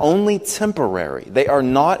 they are only temporary. They are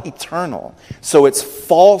not eternal. So it's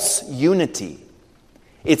false unity.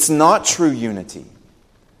 It's not true unity.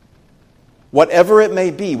 Whatever it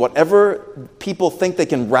may be, whatever people think they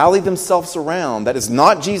can rally themselves around that is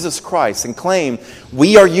not Jesus Christ and claim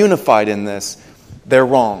we are unified in this, they're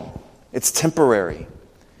wrong. It's temporary.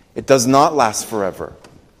 It does not last forever.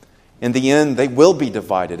 In the end, they will be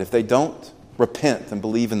divided if they don't repent and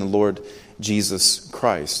believe in the Lord Jesus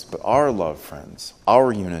Christ. But our love, friends,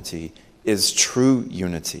 our unity is true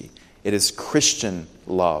unity. It is Christian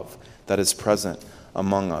love that is present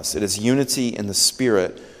among us. It is unity in the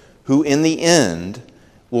Spirit, who in the end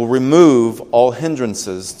will remove all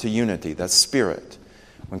hindrances to unity. That's Spirit.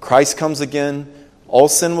 When Christ comes again, all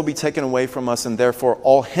sin will be taken away from us, and therefore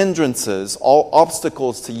all hindrances, all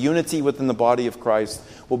obstacles to unity within the body of Christ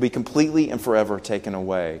will be completely and forever taken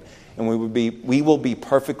away. And we will be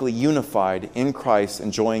perfectly unified in Christ,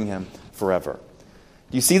 enjoying Him forever.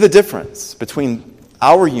 Do you see the difference between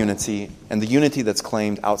our unity and the unity that's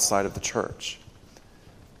claimed outside of the church?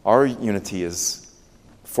 Our unity is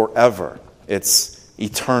forever. It's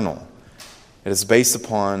eternal. It is based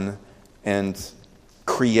upon and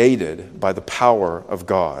created by the power of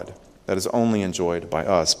God that is only enjoyed by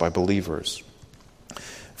us, by believers.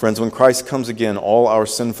 Friends, when Christ comes again, all our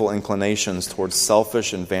sinful inclinations towards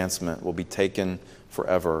selfish advancement will be taken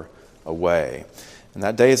forever away. And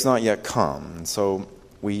that day has not yet come. And so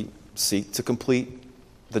we seek to complete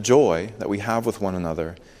the joy that we have with one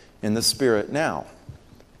another in the Spirit now.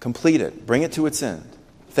 Complete it. Bring it to its end.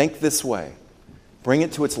 Think this way. Bring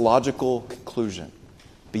it to its logical conclusion.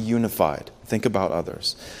 Be unified. Think about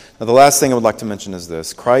others. Now, the last thing I would like to mention is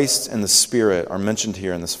this. Christ and the Spirit are mentioned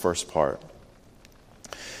here in this first part.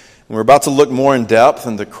 And we're about to look more in depth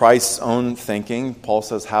into Christ's own thinking. Paul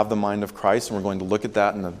says, have the mind of Christ, and we're going to look at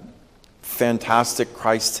that in the fantastic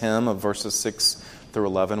Christ hymn of verses 6 through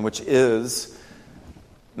 11, which is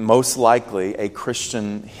most likely a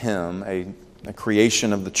Christian hymn, a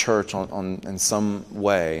creation of the church in some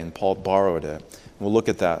way, and Paul borrowed it. We'll look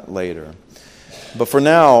at that later. But for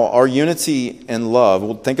now, our unity and love,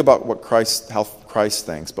 we'll think about how Christ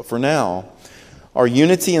thinks. But for now, our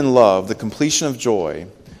unity and love, the completion of joy,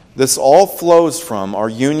 this all flows from our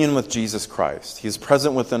union with Jesus Christ. He is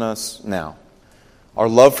present within us now. Our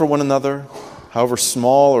love for one another, however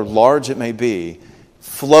small or large it may be,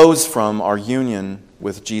 flows from our union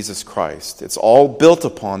with Jesus Christ. It's all built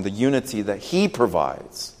upon the unity that He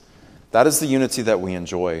provides. That is the unity that we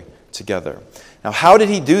enjoy together. Now, how did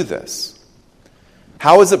He do this?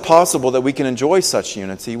 How is it possible that we can enjoy such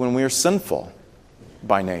unity when we are sinful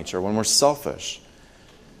by nature, when we're selfish?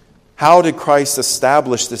 How did Christ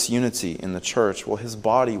establish this unity in the church? Well, his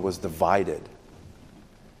body was divided.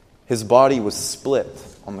 His body was split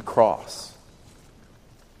on the cross.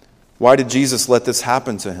 Why did Jesus let this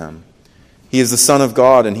happen to him? He is the Son of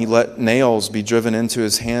God, and he let nails be driven into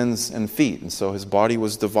his hands and feet. And so his body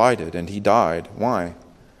was divided, and he died. Why?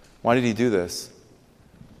 Why did he do this?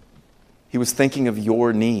 He was thinking of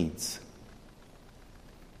your needs.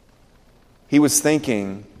 He was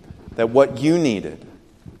thinking that what you needed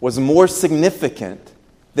was more significant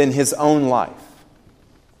than his own life.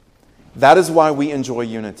 That is why we enjoy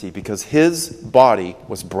unity, because his body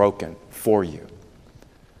was broken for you.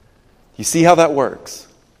 You see how that works?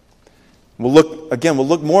 We'll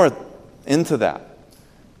look more into that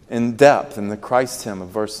in depth in the Christ hymn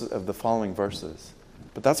of the following verses.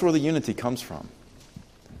 But that's where the unity comes from.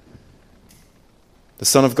 The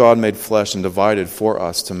Son of God made flesh and divided for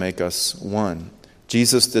us to make us one.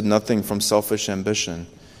 Jesus did nothing from selfish ambition.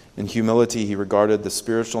 In humility, he regarded the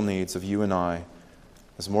spiritual needs of you and I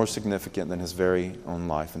as more significant than his very own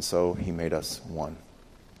life, and so he made us one.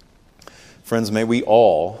 Friends, may we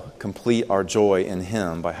all complete our joy in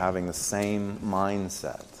him by having the same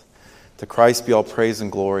mindset. To Christ be all praise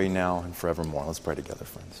and glory now and forevermore. Let's pray together,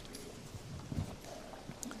 friends.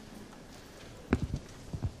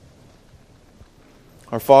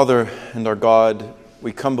 Our Father and our God,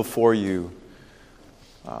 we come before you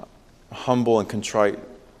humble and contrite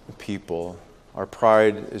people. Our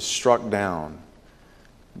pride is struck down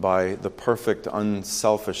by the perfect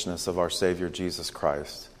unselfishness of our Savior Jesus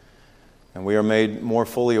Christ. And we are made more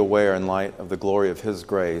fully aware in light of the glory of his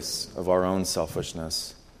grace of our own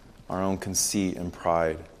selfishness, our own conceit and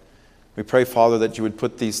pride. We pray, Father, that you would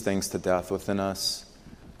put these things to death within us.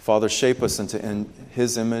 Father, shape us into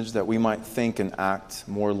his image that we might think and act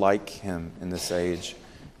more like him in this age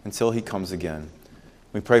until he comes again.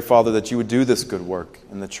 We pray, Father, that you would do this good work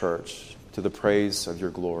in the church to the praise of your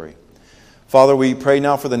glory. Father, we pray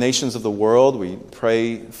now for the nations of the world. We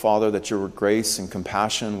pray, Father, that your grace and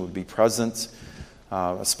compassion would be present,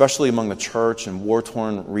 especially among the church in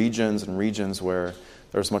war-torn regions and regions where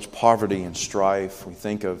there's much poverty and strife. We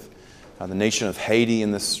think of the nation of Haiti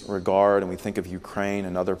in this regard, and we think of Ukraine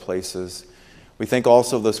and other places. We think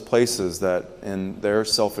also of those places that in their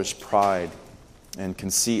selfish pride and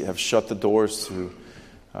conceit have shut the doors to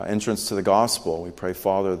entrance to the gospel. We pray,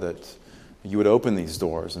 Father, that you would open these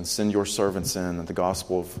doors and send your servants in, that the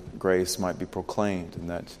gospel of grace might be proclaimed and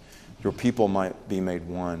that your people might be made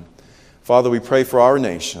one. Father, we pray for our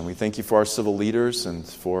nation. We thank you for our civil leaders and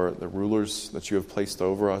for the rulers that you have placed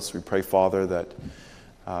over us. We pray, Father,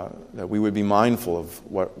 that we would be mindful of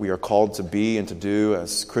what we are called to be and to do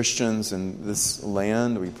as Christians in this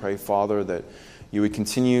land. We pray, Father, that you would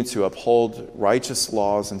continue to uphold righteous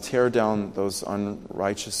laws and tear down those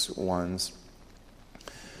unrighteous ones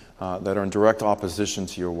that are in direct opposition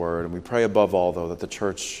to your word. And we pray above all, though, that the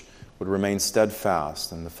church would remain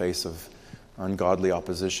steadfast in the face of ungodly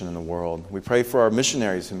opposition in the world. We pray for our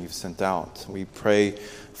missionaries whom you've sent out. We pray,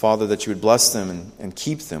 Father, that you would bless them and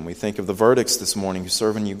keep them. We think of the verdicts this morning who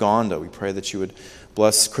serve in Uganda. We pray that you would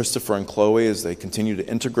bless Christopher and Chloe as they continue to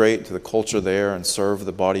integrate to the culture there and serve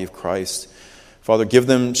the body of Christ. Father, give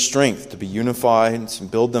them strength to be unified and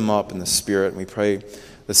build them up in the Spirit. And we pray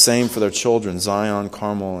the same for their children, Zion,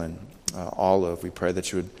 Carmel, and Olive. We pray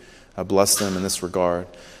that you would bless them in this regard.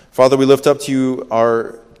 Father, we lift up to you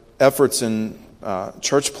our efforts in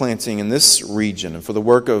church planting in this region and for the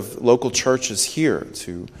work of local churches here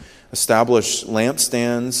to establish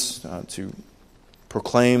lampstands, to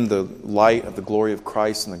proclaim the light of the glory of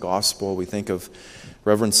Christ in the gospel. We think of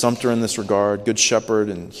Reverend Sumter in this regard, Good Shepherd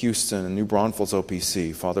in Houston and New Braunfels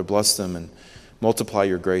OPC. Father, bless them and multiply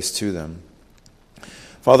your grace to them.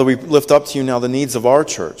 Father, we lift up to you now the needs of our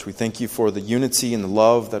church. We thank you for the unity and the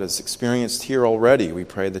love that is experienced here already. We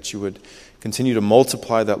pray that you would continue to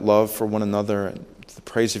multiply that love for one another and to the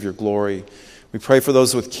praise of your glory. We pray for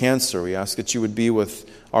those with cancer. We ask that you would be with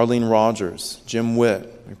Arlene Rogers, Jim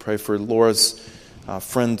Witt. We pray for Laura's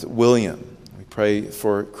friend William. We pray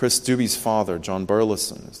for Chris Doobie's father, John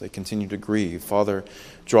Burleson, as they continue to grieve. Father,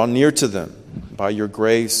 draw near to them by your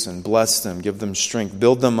grace and bless them, give them strength,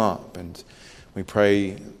 build them up. And we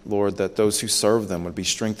pray, Lord, that those who serve them would be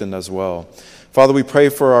strengthened as well. Father, we pray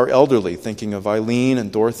for our elderly, thinking of Eileen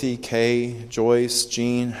and Dorothy, Kay, Joyce,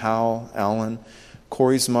 Jean, Hal, Alan,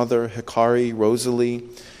 Corey's mother, Hikari, Rosalie.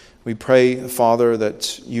 We pray, Father,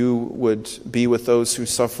 that you would be with those who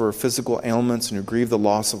suffer physical ailments and who grieve the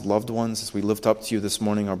loss of loved ones. As we lift up to you this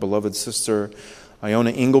morning, our beloved sister,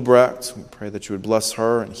 Iona Engelbrecht, we pray that you would bless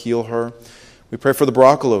her and heal her. We pray for the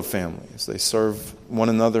Broccolo family as they serve one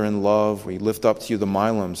another in love. We lift up to you the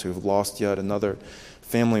Milams who have lost yet another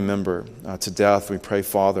family member to death, we pray,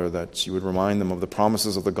 Father, that you would remind them of the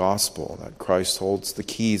promises of the gospel, that Christ holds the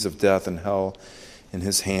keys of death and hell in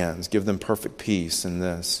his hands. Give them perfect peace in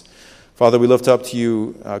this. Father, we lift up to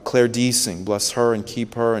you Claire Deasing. Bless her and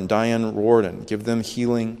keep her, and Diane Rorden. Give them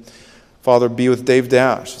healing. Father, be with Dave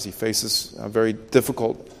Dash as he faces very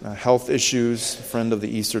difficult health issues, friend of the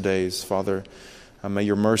Easter days. Father, may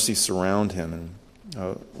your mercy surround him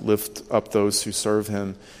and lift up those who serve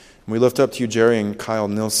him. And we lift up to you Jerry and Kyle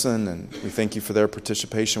Nilsson, and we thank you for their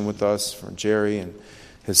participation with us, for Jerry and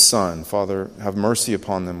his son. Father, have mercy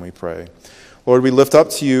upon them, we pray. Lord, we lift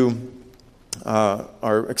up to you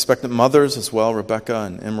our expectant mothers as well, Rebecca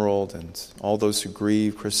and Emerald, and all those who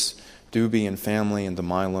grieve, Chris Doobie and family, and the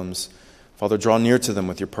Milams. Father, draw near to them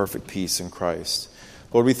with your perfect peace in Christ.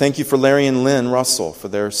 Lord, we thank you for Larry and Lynn Russell, for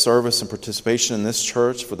their service and participation in this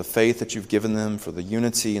church, for the faith that you've given them, for the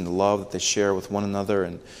unity and the love that they share with one another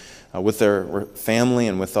and with their family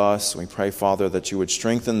and with us. We pray, Father, that you would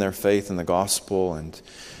strengthen their faith in the gospel and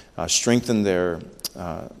strengthen their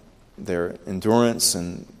endurance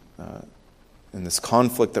and in this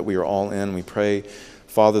conflict that we are all in. We pray,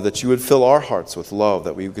 Father, that you would fill our hearts with love,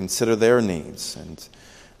 that we would consider their needs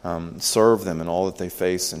and serve them in all that they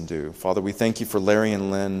face and do. Father, we thank you for Larry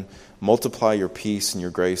and Lynn. Multiply your peace and your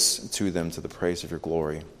grace to them to the praise of your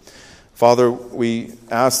glory. Father, we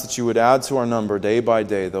ask that you would add to our number day by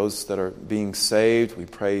day those that are being saved. We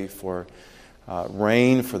pray for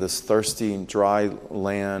rain for this thirsty and dry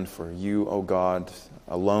land. For you, O God,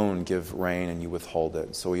 alone give rain and you withhold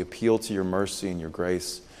it. So we appeal to your mercy and your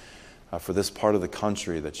grace for this part of the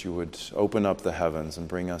country, that you would open up the heavens and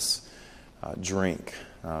bring us drink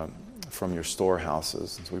from your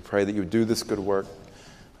storehouses. And so we pray that you would do this good work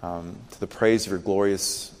to the praise of your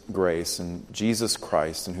glorious grace. In Jesus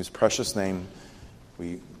Christ, in whose precious name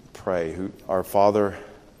we pray, who our Father,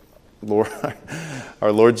 Lord,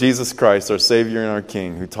 our Lord Jesus Christ, our Savior and our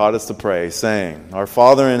King, who taught us to pray, saying, Our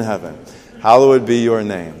Father in heaven, hallowed be your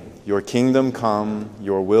name. Your kingdom come,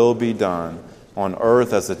 your will be done, on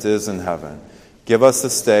earth as it is in heaven. Give us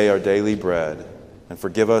this day our daily bread, and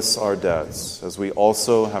forgive us our debts, as we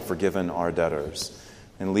also have forgiven our debtors.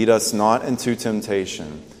 And lead us not into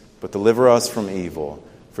temptation, but deliver us from evil.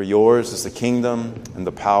 For yours is the kingdom, and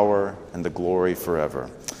the power, and the glory forever.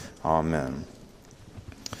 Amen.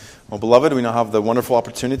 Well, beloved, we now have the wonderful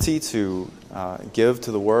opportunity to give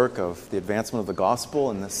to the work of the advancement of the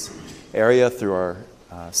gospel in this area through our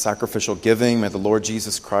sacrificial giving. May the Lord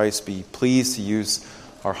Jesus Christ be pleased to use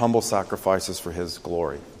our humble sacrifices for his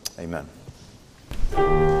glory. Amen.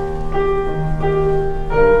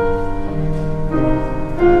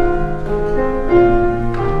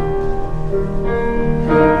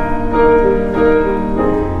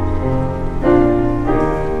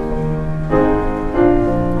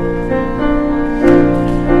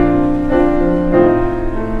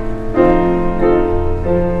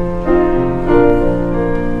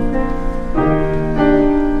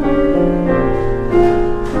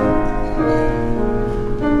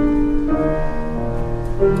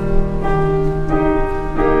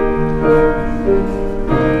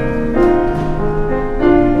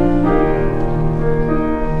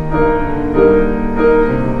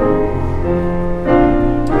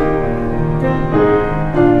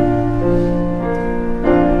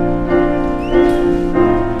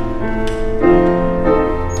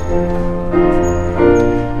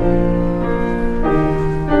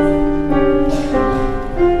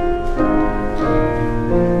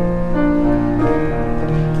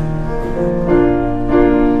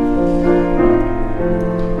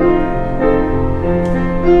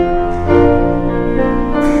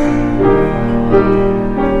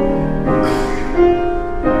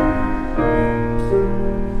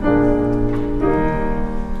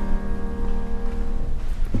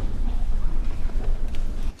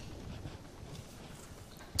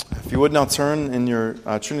 Now turn in your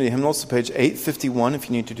Trinity hymnals to page 851 if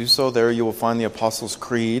you need to do so. There you will find the Apostles'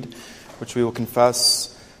 Creed, which we will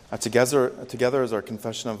confess together as our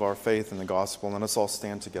confession of our faith in the gospel. Let us all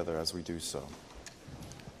stand together as we do so.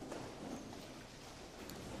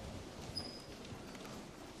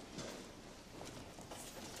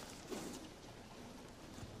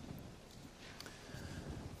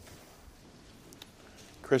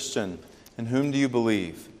 Christian, in whom do you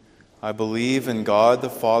believe? I believe in God the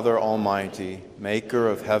Father Almighty, maker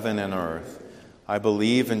of heaven and earth. I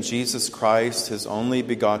believe in Jesus Christ, his only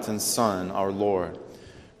begotten Son, our Lord,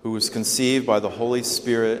 who was conceived by the Holy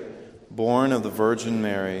Spirit, born of the Virgin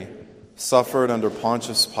Mary, suffered under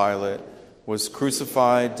Pontius Pilate, was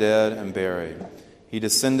crucified, dead, and buried. He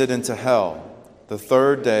descended into hell. The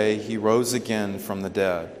third day he rose again from the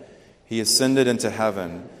dead. He ascended into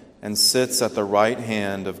heaven and sits at the right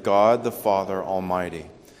hand of God the Father Almighty.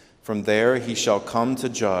 From there he shall come to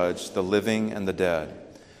judge the living and the dead.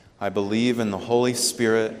 I believe in the Holy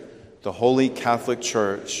Spirit, the holy Catholic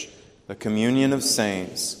Church, the communion of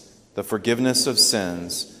saints, the forgiveness of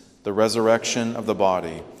sins, the resurrection of the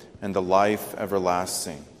body, and the life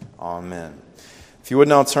everlasting. Amen. If you would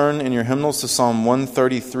now turn in your hymnals to Psalm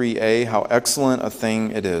 133a, how excellent a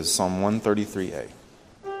thing it is. Psalm 133a.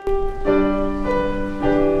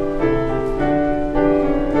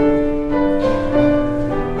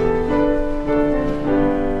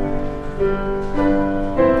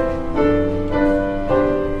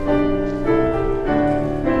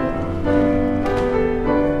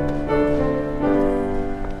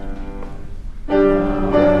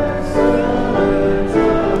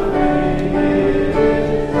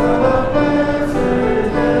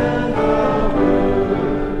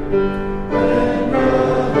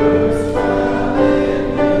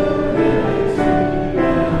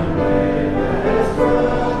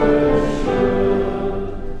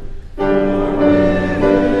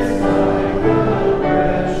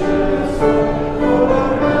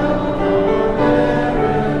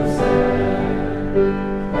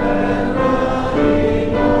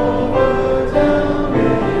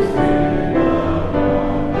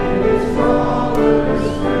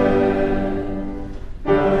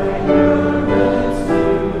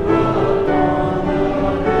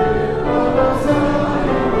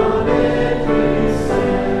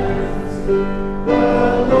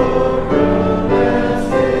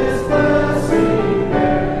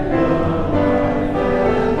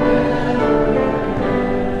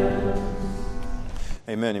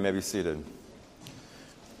 Amen. You may be seated.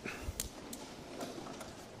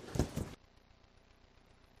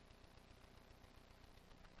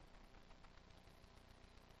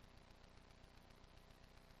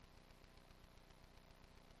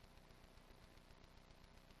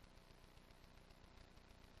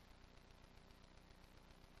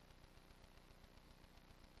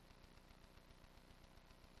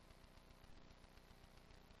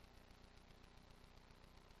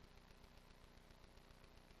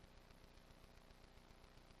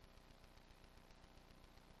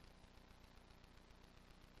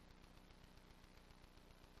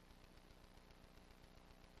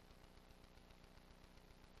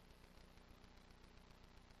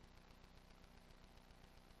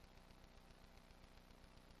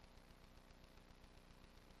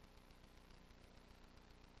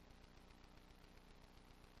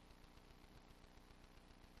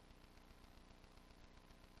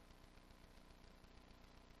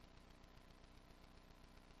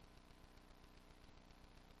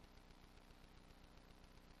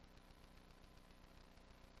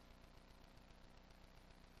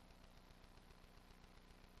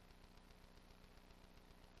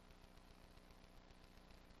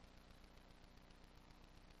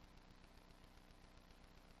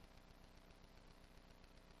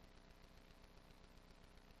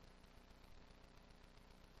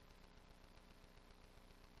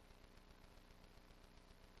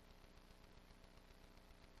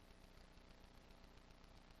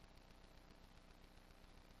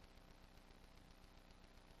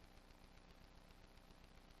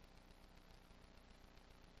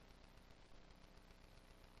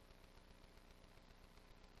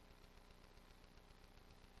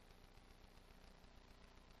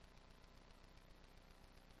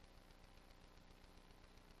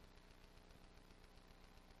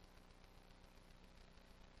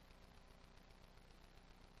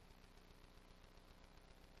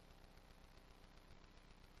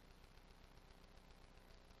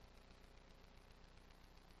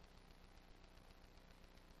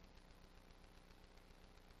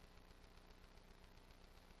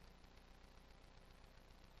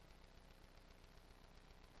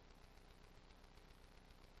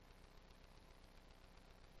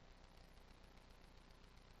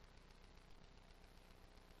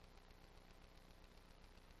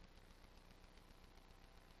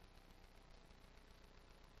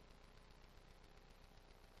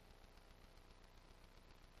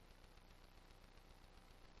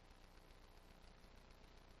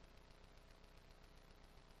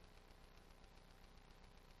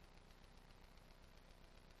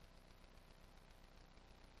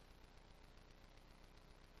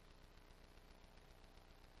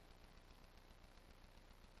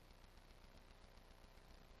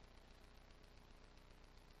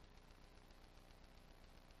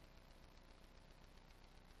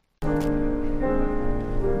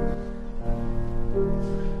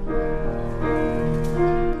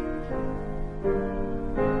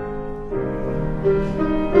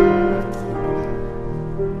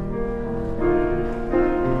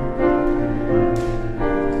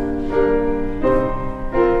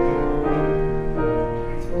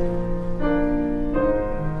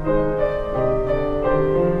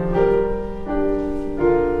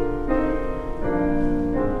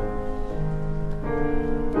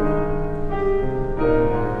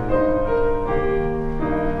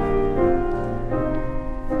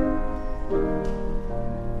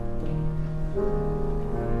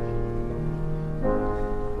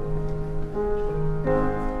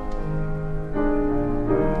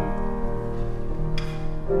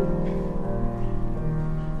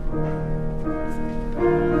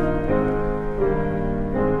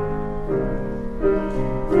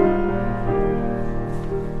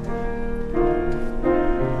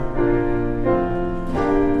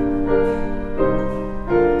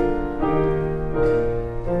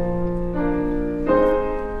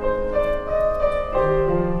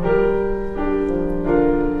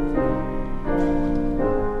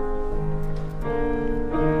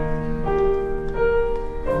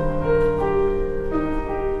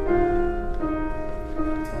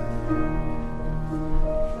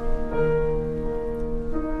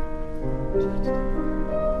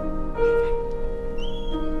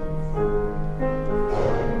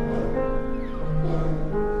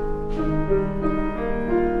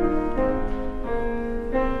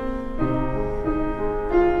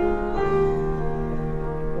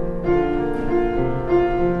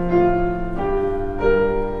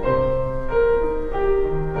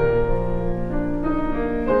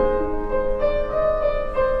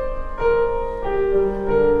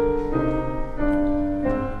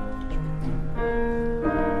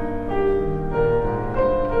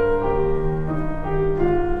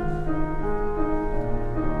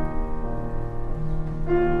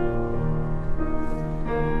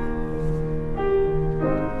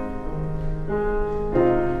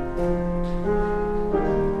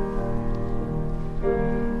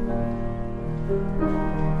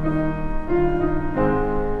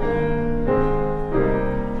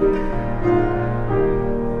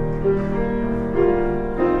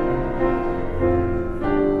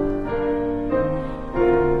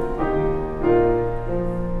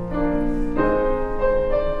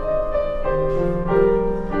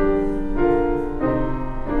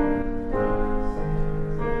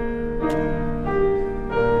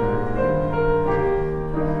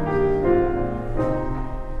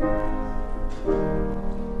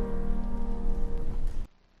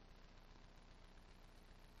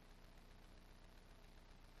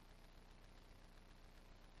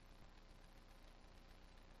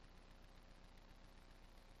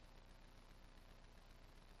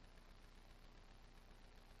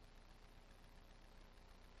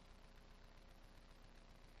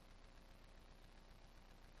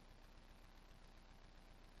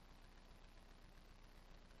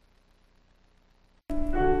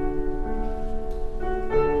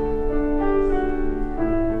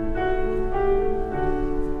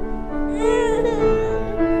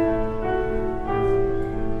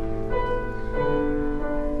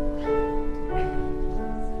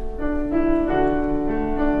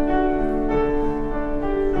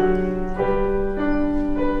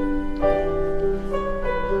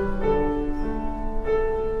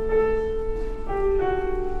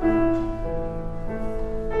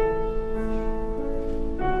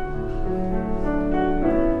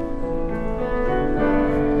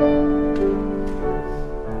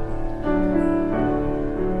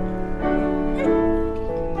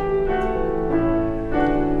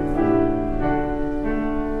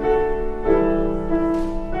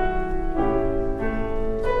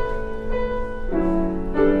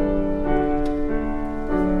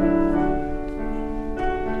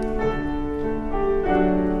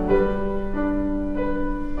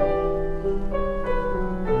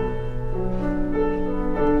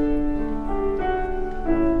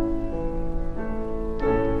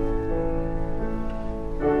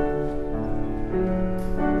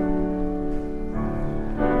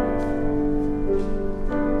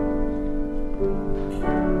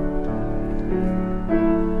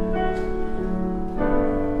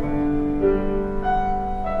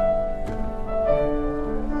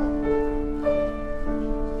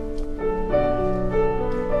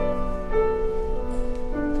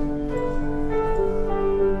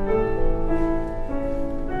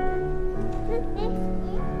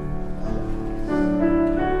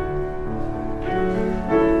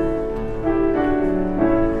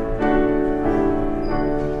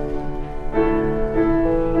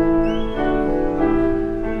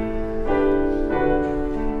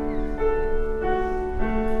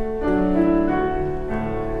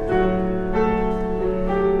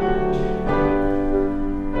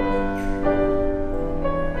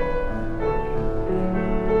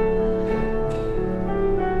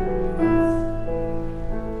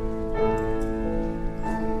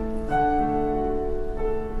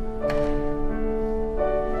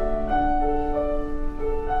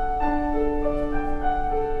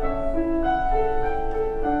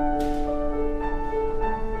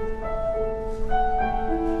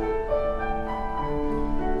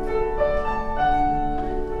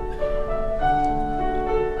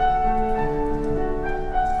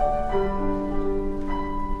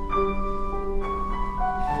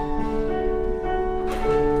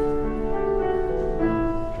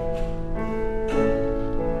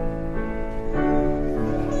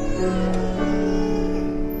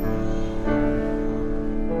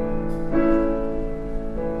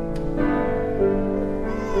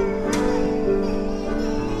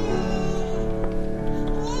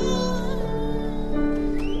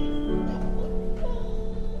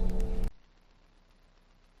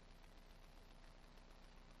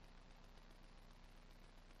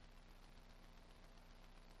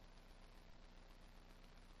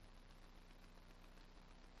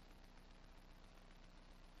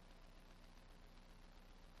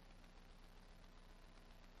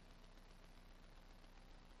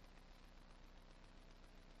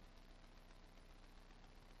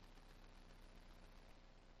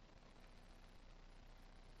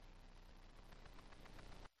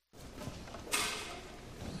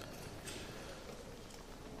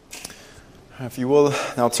 If you will,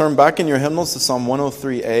 now turn back in your hymnals to Psalm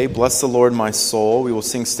 103a, Bless the Lord, my soul. We will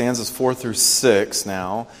sing stanzas 4 through 6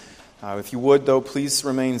 now. If you would, though, please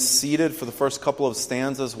remain seated for the first couple of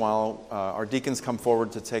stanzas while our deacons come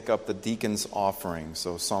forward to take up the deacon's offering.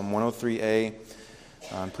 So Psalm 103a,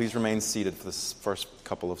 please remain seated for this first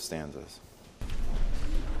couple of stanzas.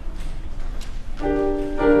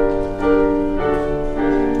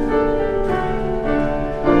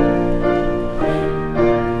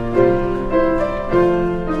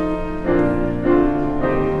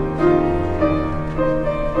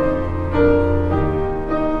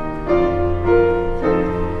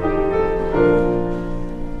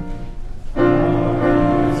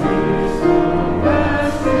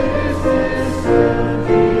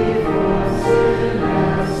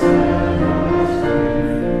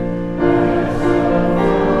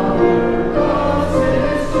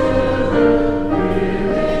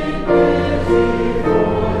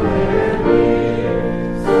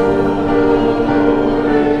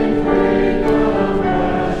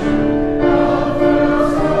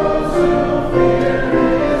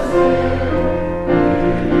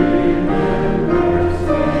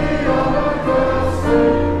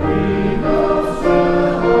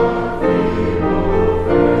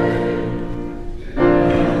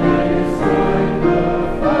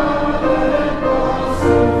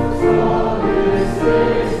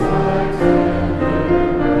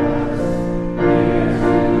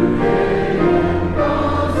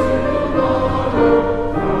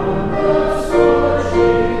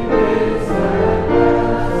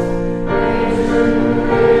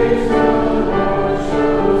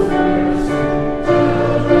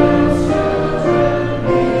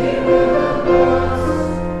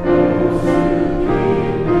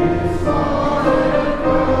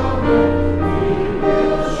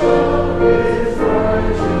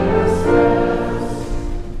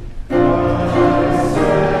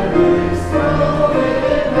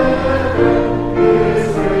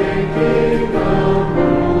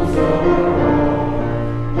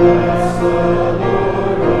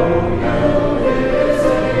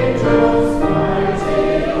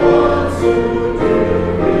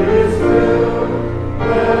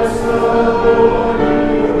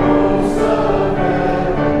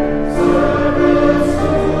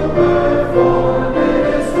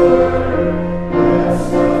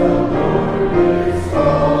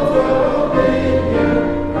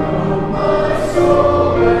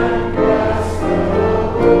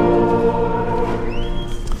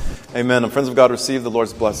 Amen. And friends of God, receive the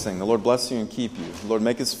Lord's blessing. The Lord bless you and keep you. The Lord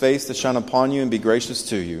make his face to shine upon you and be gracious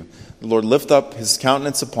to you. The Lord lift up his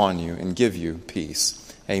countenance upon you and give you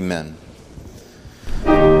peace. Amen.